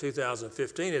back in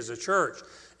 2015 as a church.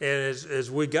 And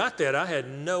as we got that, I had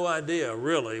no idea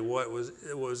really what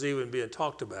was even being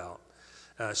talked about.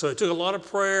 So it took a lot of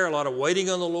prayer, a lot of waiting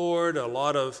on the Lord, a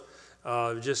lot of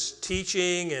just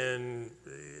teaching, and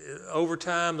over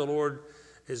time the Lord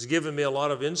has given me a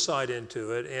lot of insight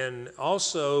into it. And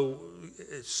also,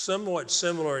 it's somewhat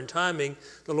similar in timing,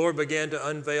 the Lord began to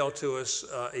unveil to us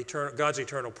God's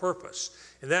eternal purpose.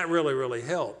 And that really, really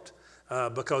helped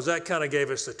because that kind of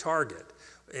gave us the target.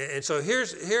 And so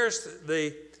here's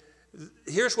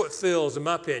what fills, in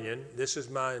my opinion, this is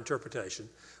my interpretation,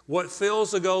 what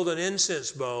fills the golden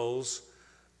incense bowls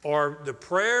are the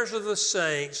prayers of the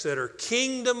saints that are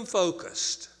kingdom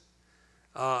focused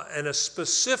and are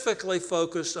specifically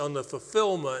focused on the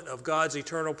fulfillment of God's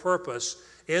eternal purpose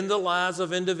in the lives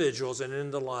of individuals and in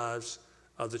the lives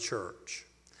of the church.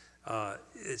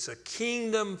 It's a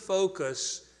kingdom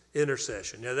focused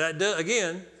intercession. Now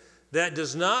that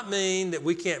does not mean that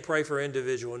we can't pray for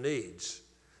individual needs.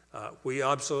 We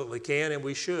absolutely can and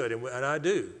we should, and I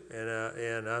do.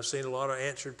 And I've seen a lot of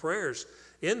answered prayers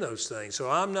in those things. So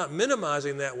I'm not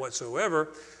minimizing that whatsoever,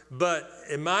 but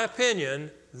in my opinion,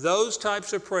 those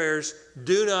types of prayers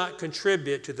do not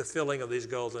contribute to the filling of these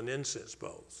golden incense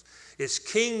bowls. It's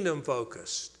kingdom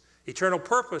focused, eternal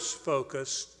purpose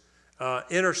focused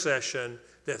intercession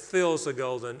that fills the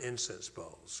golden incense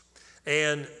bowls.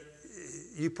 And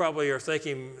you probably are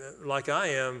thinking, like I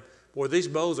am, boy, these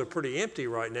bowls are pretty empty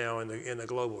right now in the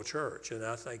global church, and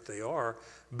I think they are.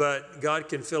 But God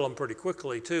can fill them pretty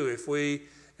quickly too if we,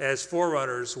 as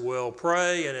forerunners, will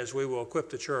pray and as we will equip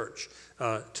the church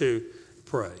to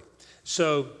pray.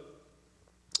 So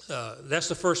that's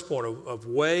the first point of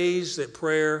ways that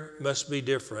prayer must be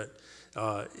different.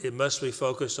 It must be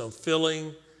focused on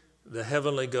filling the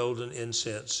heavenly golden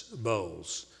incense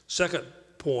bowls. Second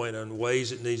point on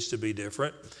ways it needs to be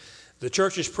different. The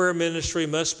church's prayer ministry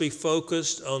must be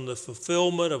focused on the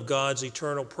fulfillment of God's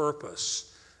eternal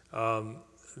purpose.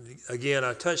 Again,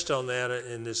 I touched on that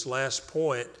in this last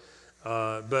point,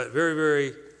 but very,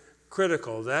 very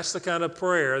critical. That's the kind of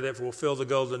prayer that will fill the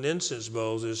golden incense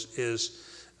bowls, is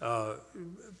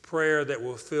prayer that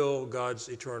will fill God's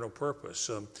eternal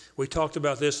purpose. We talked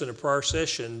about this in a prior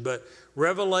session, but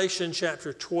Revelation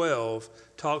chapter 12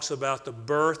 talks about the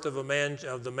birth of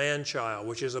the man-child,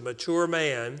 which is a mature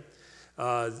man.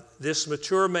 This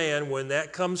mature man, when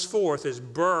that comes forth, is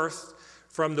birthed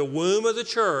from the womb of the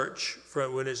church.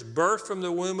 When it's birthed from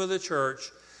the womb of the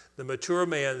church, the mature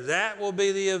man, that will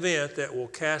be the event that will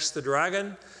cast the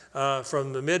dragon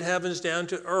from the mid-heavens down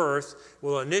to earth,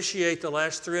 will initiate the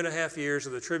last 3.5 years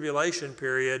of the tribulation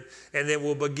period, and then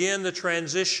will begin the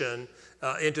transition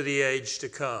into the age to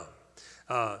come.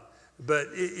 But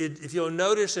if you'll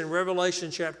notice in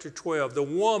Revelation chapter 12, the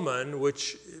woman,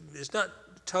 which is not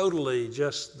totally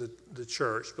just the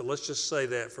church, but let's just say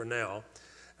that for now.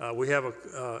 We have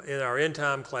in our end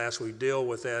time class, we deal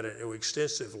with that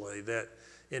extensively, that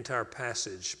entire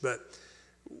passage. But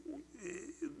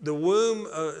the womb,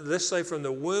 let's say from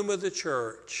the womb of the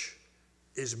church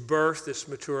is birthed this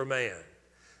mature man.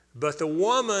 But the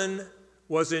woman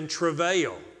was in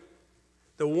travail.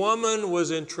 The woman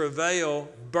was in travail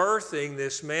birthing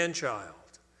this man-child.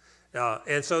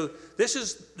 And so this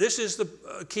is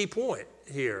the key point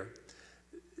here.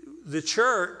 The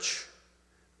church,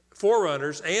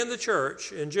 Forerunners and the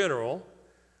church in general,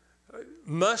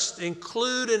 must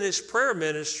include in its prayer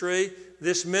ministry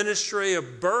this ministry of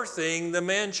birthing the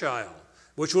man-child,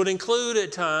 which would include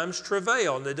at times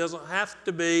travail. And it doesn't have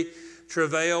to be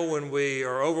travail when we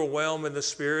are overwhelmed in the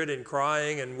Spirit and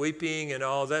crying and weeping and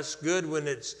all. That's good when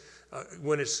it's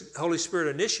Holy Spirit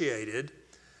initiated.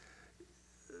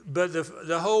 But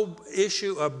the whole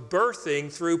issue of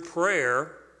birthing through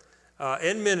prayer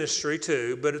and ministry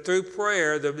too, but through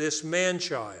prayer, this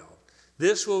man-child.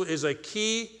 This is a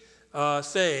key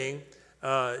thing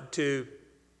to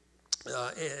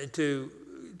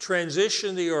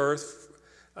transition the earth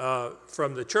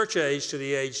from the church age to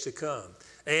the age to come.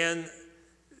 And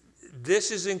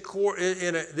this is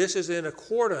in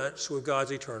accordance with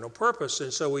God's eternal purpose.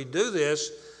 And so we do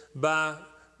this by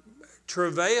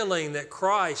travailing that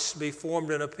Christ be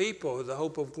formed in a people, the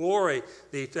hope of glory.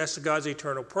 That's God's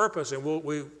eternal purpose. And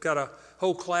we've got a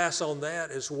whole class on that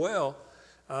as well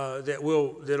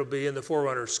that'll be in the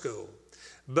Forerunner School.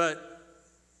 But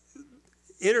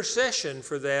intercession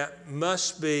for that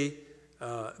must be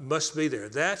there.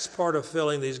 That's part of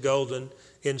filling these golden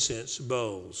incense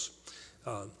bowls.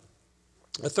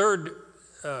 A third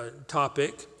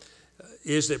topic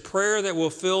is that prayer that will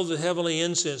fill the heavenly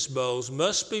incense bowls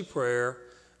must be prayer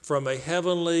from a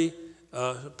heavenly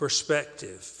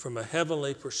perspective,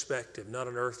 not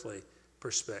an earthly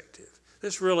perspective.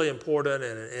 This is really important,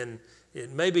 and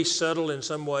it may be subtle in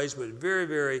some ways, but very,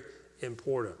 very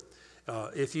important.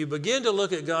 If you begin to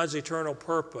look at God's eternal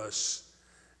purpose,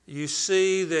 you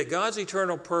see that God's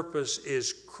eternal purpose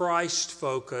is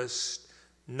Christ-focused,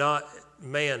 not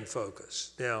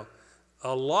man-focused. Now,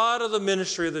 a lot of the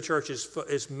ministry of the church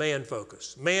is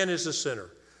man-focused. Man is the center.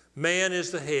 Man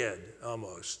is the head,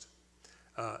 almost.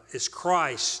 It's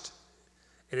Christ,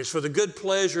 and it's for the good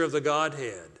pleasure of the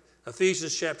Godhead.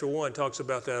 Ephesians chapter 1 talks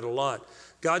about that a lot.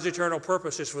 God's eternal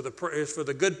purpose is for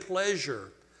the good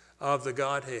pleasure of the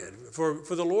Godhead. For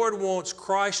the Lord wants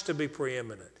Christ to be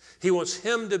preeminent. He wants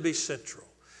Him to be central.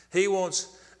 He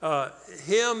wants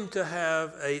Him to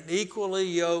have an equally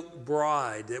yoked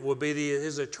bride that will be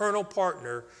His eternal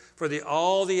partner for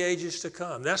all the ages to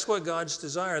come. That's what God's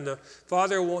desire. And the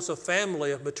Father wants a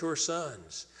family of mature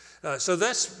sons. So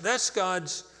that's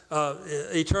God's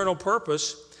eternal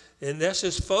purpose, and that's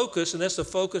His focus, and that's the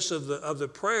focus of the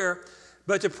prayer.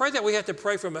 But to pray that, we have to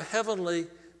pray from a heavenly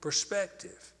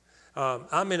perspective.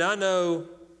 I know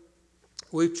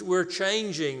we're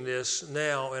changing this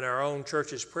now in our own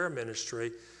church's prayer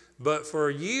ministry, but for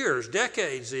years,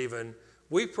 decades even,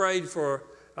 we prayed for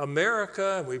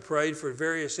America, and we prayed for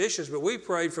various issues, but we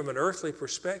prayed from an earthly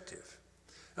perspective.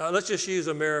 Let's just use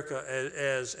America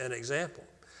as an example.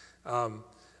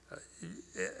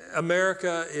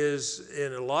 America is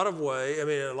in a lot of ways,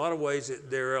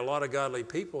 there are a lot of godly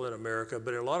people in America,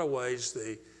 but in a lot of ways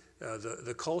the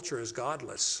culture is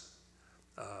godless.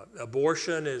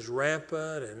 Abortion is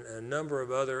rampant, and a number of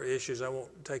other issues. I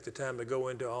won't take the time to go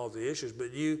into all the issues,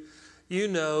 but you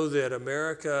know that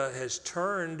America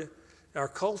our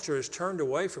culture has turned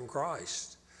away from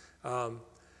Christ. But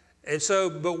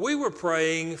we were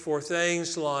praying for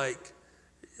things like,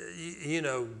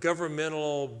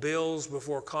 governmental bills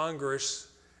before Congress,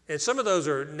 and some of those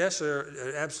are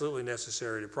absolutely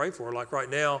necessary to pray for. Like right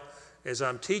now, as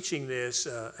I'm teaching this,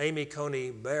 Amy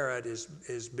Coney Barrett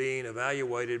is being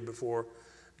evaluated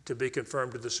to be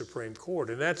confirmed to the Supreme Court,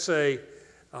 and that's a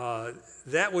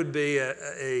that would be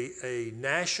a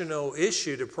national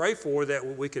issue to pray for,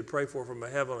 that we could pray for from a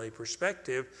heavenly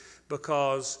perspective,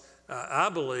 because I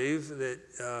believe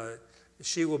that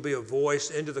she will be a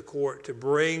voice into the court to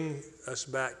bring us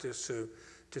back to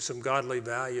some godly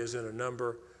values in a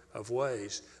number of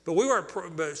ways. But we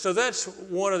weren't. So that's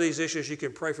one of these issues you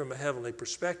can pray from a heavenly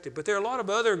perspective. But there are a lot of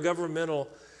other governmental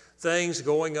things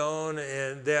going on,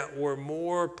 and that were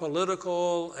more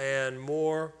political and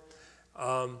more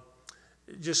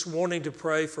just wanting to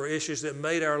pray for issues that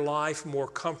made our life more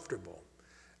comfortable.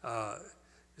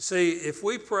 See, if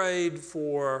we prayed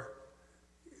for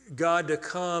God to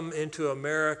come into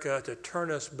America to turn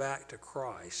us back to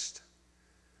Christ,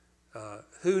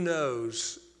 who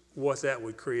knows what that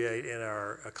would create in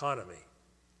our economy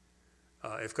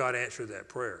if God answered that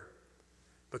prayer.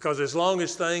 Because as long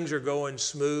as things are going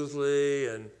smoothly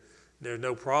and there's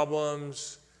no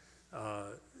problems,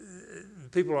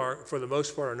 people are, for the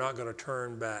most part, are not going to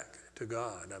turn back to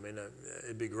God. I mean,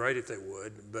 it'd be great if they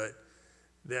would, but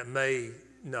that may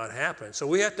not happen. So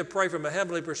we have to pray from a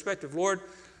heavenly perspective. Lord,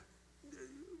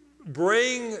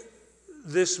 bring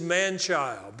this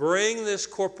man-child, bring this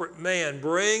corporate man,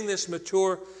 bring this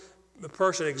mature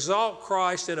person, exalt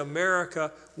Christ in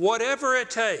America, whatever it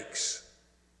takes.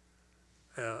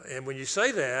 And when you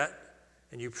say that,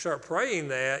 and you start praying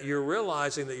that, you're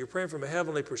realizing that you're praying from a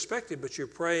heavenly perspective, but you're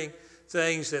praying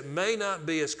things that may not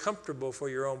be as comfortable for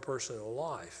your own personal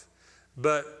life.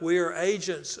 But we are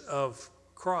agents of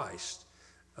Christ.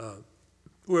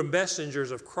 We're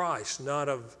messengers of Christ, not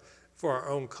for our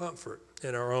own comfort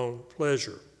and our own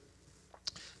pleasure.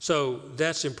 So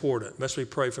that's important. Must we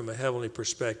pray from a heavenly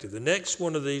perspective. The next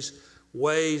one of these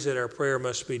ways that our prayer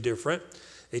must be different.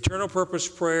 Eternal purpose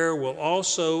prayer will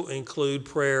also include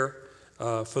prayer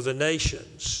for the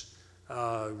nations.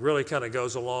 Really kind of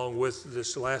goes along with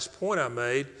this last point I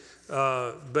made,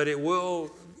 but it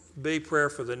will be prayer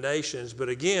for the nations, but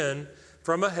again,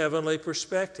 from a heavenly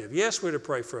perspective. Yes, we're to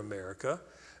pray for America.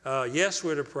 Yes,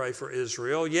 we're to pray for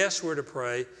Israel. Yes, we're to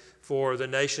pray for the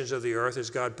nations of the earth as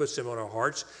God puts them on our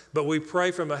hearts, but we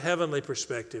pray from a heavenly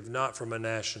perspective, not from a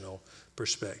national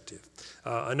perspective.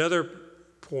 Another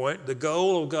point, the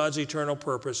goal of God's eternal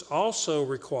purpose also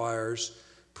requires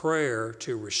prayer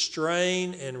to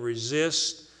restrain and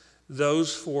resist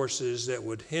those forces that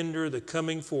would hinder the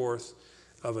coming forth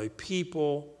of a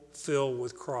people filled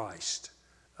with Christ.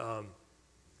 So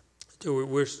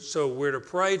we're to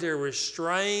pray to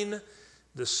restrain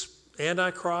the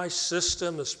Antichrist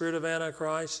system, the spirit of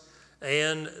Antichrist,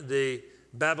 and the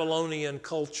Babylonian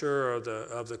culture of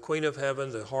the Queen of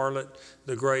Heaven, the harlot,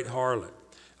 the great harlot.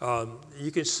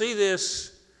 You can see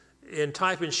this in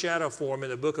type and shadow form in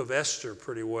the book of Esther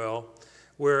pretty well,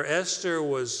 where Esther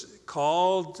was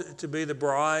called to be the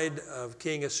bride of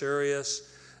King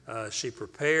Ahasuerus. She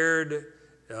prepared.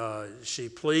 She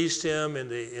pleased him in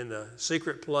the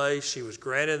secret place. She was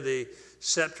granted the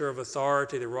scepter of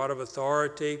authority, the rod of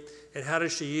authority. And how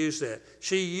does she use that?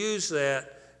 She used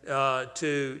that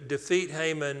to defeat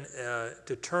Haman,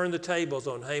 to turn the tables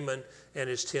on Haman and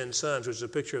his 10 sons, which is a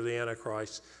picture of the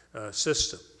Antichrist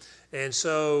system. And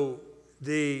so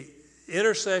the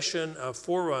intercession of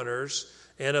forerunners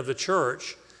and of the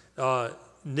church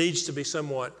needs to be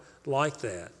somewhat like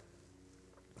that.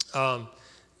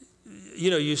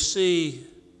 You see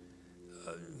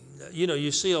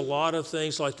a lot of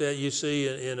things like that. You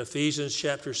see in Ephesians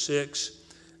chapter 6,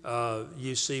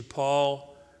 you see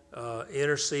Paul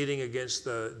interceding against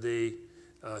the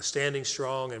standing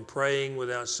strong and praying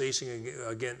without ceasing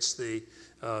against the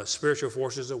spiritual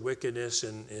forces of wickedness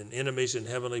and enemies in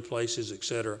heavenly places,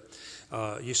 etc.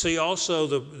 You see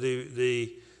also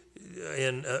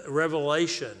in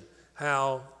Revelation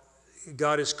how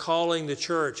God is calling the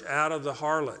church out of the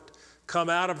harlot. Come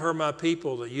out of her, my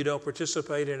people, that you don't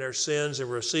participate in her sins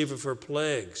and receive of her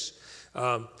plagues.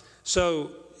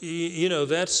 So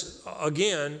that's,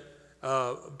 again,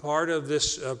 part of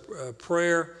this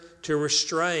prayer to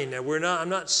restrain. Now, I'm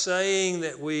not saying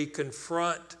that we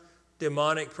confront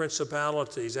demonic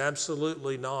principalities.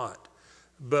 Absolutely not.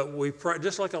 But we pray,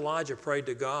 just like Elijah prayed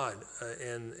to God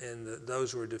and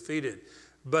those were defeated.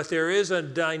 But there is a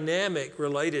dynamic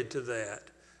related to that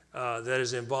that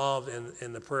is involved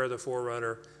in the prayer of the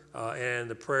forerunner and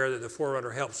the prayer that the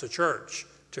forerunner helps the church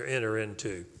to enter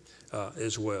into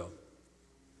as well.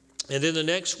 And then the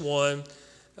next one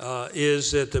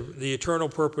is that the eternal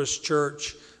purpose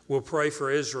church will pray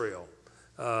for Israel.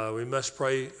 We must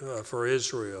pray for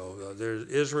Israel.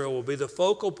 Israel will be the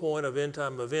focal point of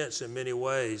end-time events in many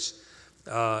ways.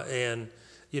 And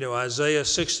Isaiah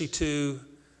 62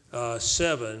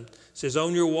 7 says,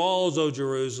 "On your walls, O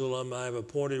Jerusalem, I have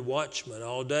appointed watchmen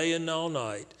all day and all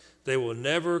night. They will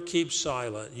never keep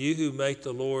silent. You who remind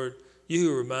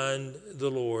the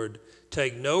Lord,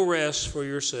 take no rest for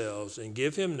yourselves and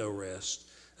give him no rest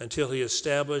until he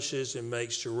establishes and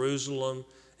makes Jerusalem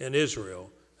and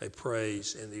Israel a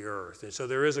praise in the earth." And so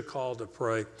there is a call to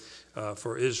pray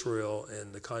for Israel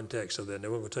in the context of that. And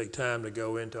we're going to take time to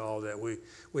go into all that.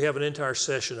 We have an entire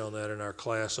session on that in our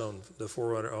class on the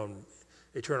Forerunner, on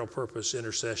eternal purpose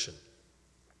intercession.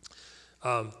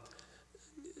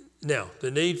 Now, the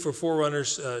need for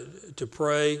forerunners to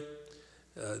pray,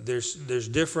 there's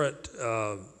different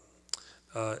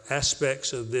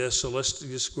aspects of this. So let's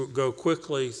just go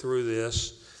quickly through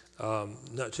this.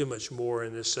 Not too much more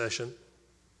in this session.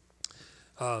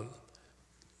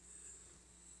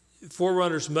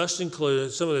 Forerunners must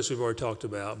include, some of this we've already talked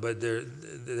about, but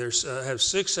there's have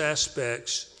 6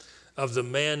 aspects of the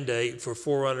mandate for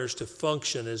forerunners to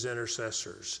function as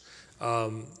intercessors.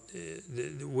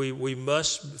 We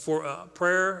must,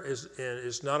 prayer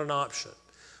is not an option.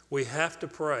 We have to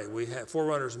pray.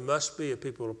 Forerunners must be a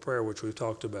people of prayer, which we've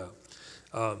talked about.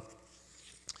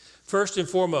 First and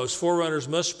foremost, forerunners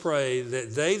must pray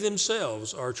that they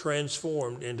themselves are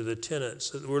transformed into the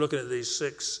tenets. We're looking at these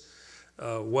 6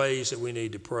 ways that we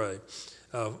need to pray.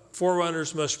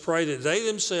 Forerunners must pray that they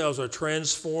themselves are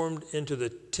transformed into the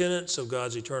tenets of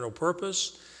God's eternal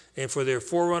purpose, and for their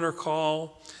forerunner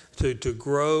call to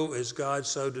grow as God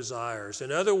so desires.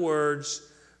 In other words,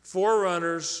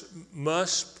 forerunners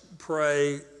must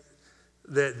pray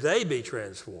that they be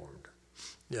transformed.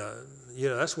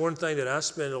 That's one thing that I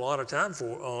spend a lot of time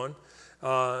on.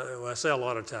 When I say a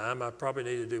lot of time, I probably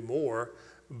need to do more,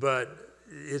 but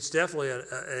it's definitely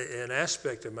an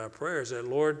aspect of my prayers that,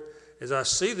 Lord, as I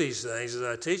see these things, as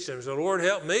I teach them, so Lord,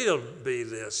 help me to be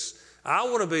this. I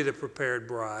want to be the prepared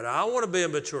bride. I want to be a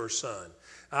mature son.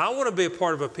 I want to be a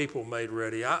part of a people made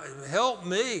ready. Help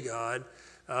me, God.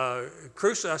 I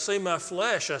see my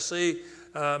flesh. I see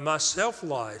my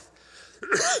self-life.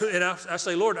 And I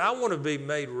say, Lord, I want to be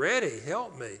made ready.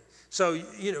 Help me. So,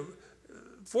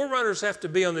 forerunners have to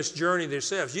be on this journey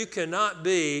themselves. You cannot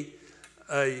be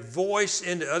a voice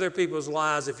into other people's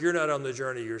lives if you're not on the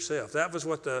journey yourself. That was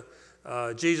what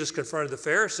Jesus confronted the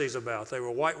Pharisees about. They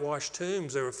were whitewashed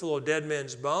tombs. They were full of dead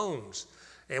men's bones.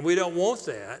 And we don't want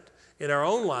that in our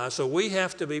own lives. So we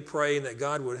have to be praying that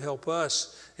God would help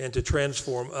us and to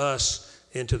transform us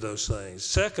into those things.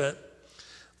 Second,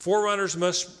 forerunners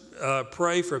must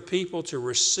pray for people to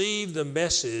receive the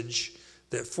message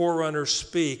that forerunners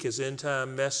speak as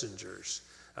end-time messengers.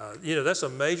 That's a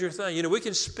major thing. We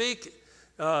can speak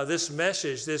this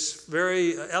message this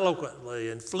very eloquently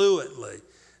and fluently.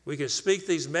 We can speak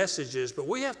these messages, but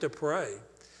we have to pray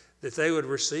that they would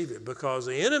receive it, because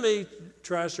the enemy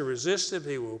tries to resist it.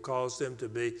 He will cause them to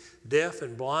be deaf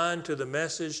and blind to the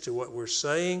message, to what we're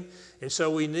saying. And so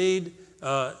we need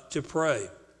to pray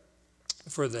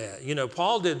for that.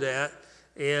 Paul did that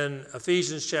in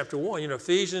Ephesians chapter 1.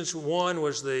 Ephesians 1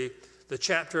 was the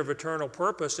chapter of eternal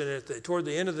purpose, and toward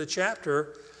the end of the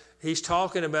chapter, he's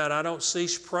talking about, I don't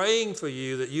cease praying for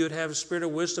you that you would have a spirit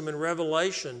of wisdom and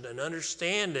revelation and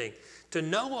understanding to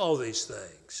know all these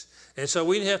things. And so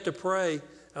we have to pray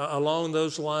along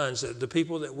those lines, that the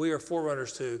people that we are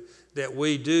forerunners to, that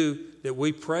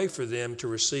we pray for them to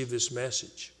receive this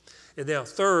message. And now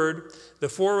third, the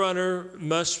forerunner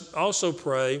must also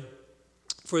pray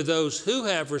for those who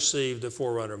have received the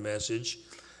forerunner message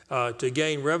to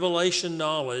gain revelation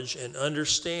knowledge and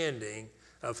understanding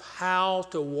of how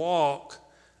to walk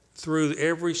through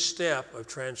every step of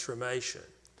transformation.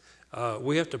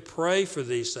 We have to pray for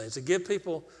these things, to give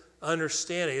people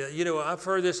understanding. I've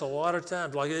heard this a lot of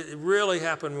times. Like it really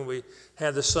happened when we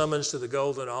had the summons to the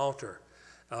golden altar.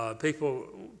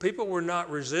 People were not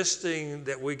resisting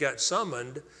that we got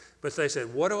summoned, but they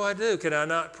said, what do I do? Can I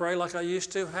not pray like I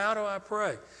used to? How do I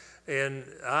pray? And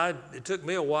it took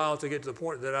me a while to get to the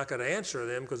point that I could answer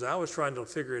them, because I was trying to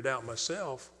figure it out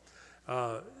myself.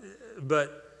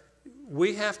 But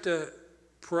we have to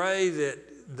pray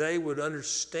that they would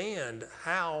understand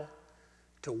how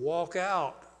to walk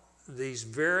out these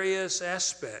various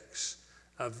aspects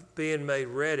of being made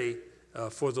ready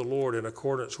for the Lord in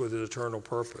accordance with His eternal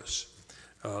purpose.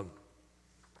 The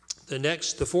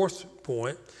fourth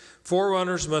point,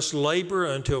 forerunners must labor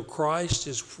until Christ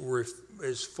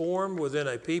is formed within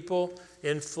a people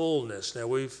in fullness. Now,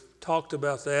 we've talked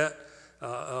about that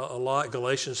a lot.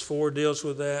 Galatians 4 deals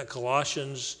with that.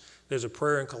 Colossians, there's a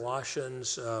prayer in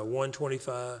Colossians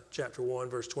 1:25, chapter 1,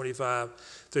 verse 25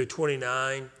 through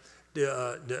 29.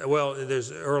 Well,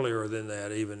 there's earlier than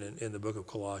that, even in the book of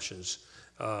Colossians.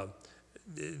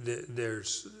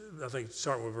 there's, I think,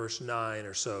 starting with verse 9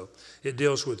 or so, it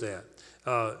deals with that.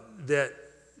 That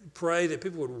pray that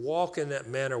people would walk in that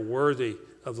manner worthy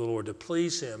of the Lord, to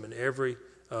please Him in every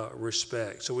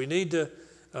respect. So we need to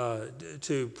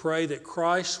pray that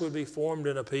Christ would be formed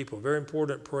in a people. Very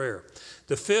important prayer.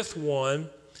 The fifth one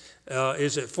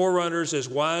is that forerunners, as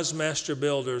wise master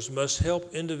builders, must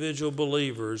help individual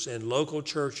believers in local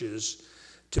churches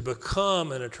to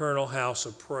become an eternal house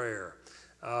of prayer.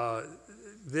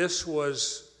 This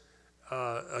was,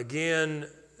 again,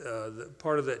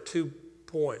 part of that 2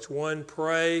 points. One,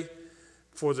 pray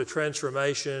for the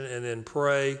transformation, and then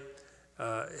pray,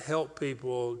 help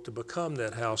people to become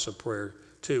that house of prayer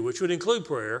too, which would include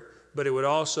prayer, but it would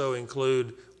also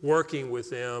include working with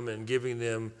them and giving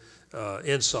them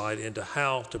insight into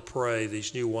how to pray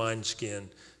these new wineskin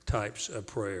types of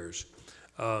prayers.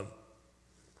 And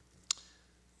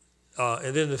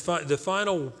then the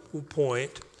final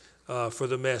point for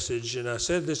the message, and I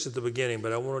said this at the beginning,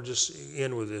 but I want to just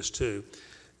end with this too.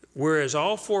 Whereas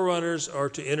all forerunners are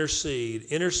to intercede,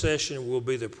 intercession will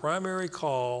be the primary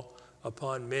call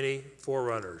upon many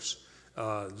forerunners.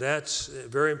 That's a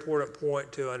very important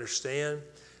point to understand,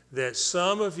 that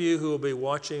some of you who will be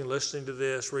watching, listening to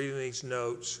this, reading these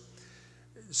notes,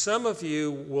 some of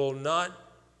you will not,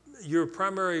 your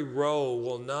primary role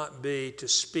will not be to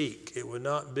speak. It will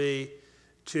not be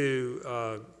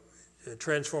to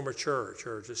transform a church,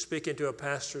 or to speak into a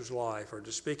pastor's life, or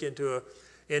to speak into an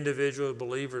individual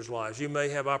believer's lives. You may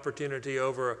have opportunity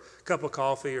over a cup of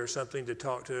coffee or something to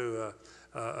talk to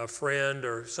a friend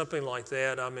or something like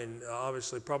that. I mean,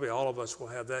 obviously, probably all of us will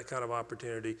have that kind of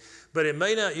opportunity. But it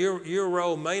may not, your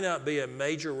role may not be a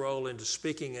major role into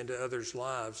speaking into others'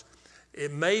 lives.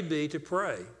 It may be to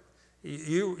pray.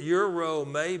 Your role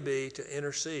may be to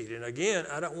intercede. And again,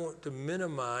 I don't want to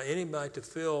minimize anybody to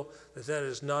feel that that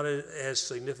is not as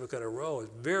significant a role.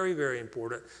 It's very, very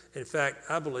important. In fact,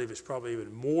 I believe it's probably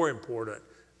even more important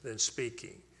than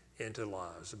speaking into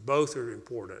lives. Both are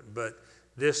important, but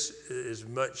this is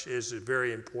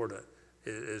very important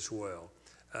as well.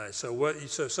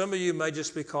 So some of you may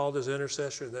just be called as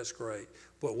intercessor, and that's great.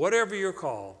 But whatever you're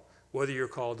called, whether you're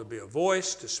called to be a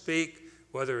voice, to speak,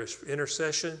 whether it's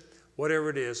intercession, whatever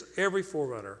it is, every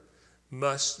forerunner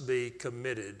must be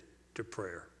committed to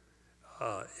prayer.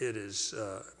 It is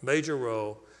a major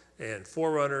role, and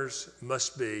forerunners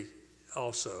must be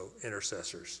also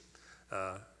intercessors.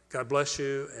 God bless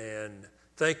you, and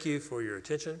thank you for your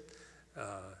attention.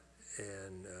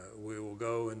 And we will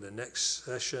go in the next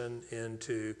session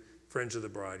into Friends of the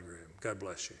Bridegroom. God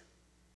bless you.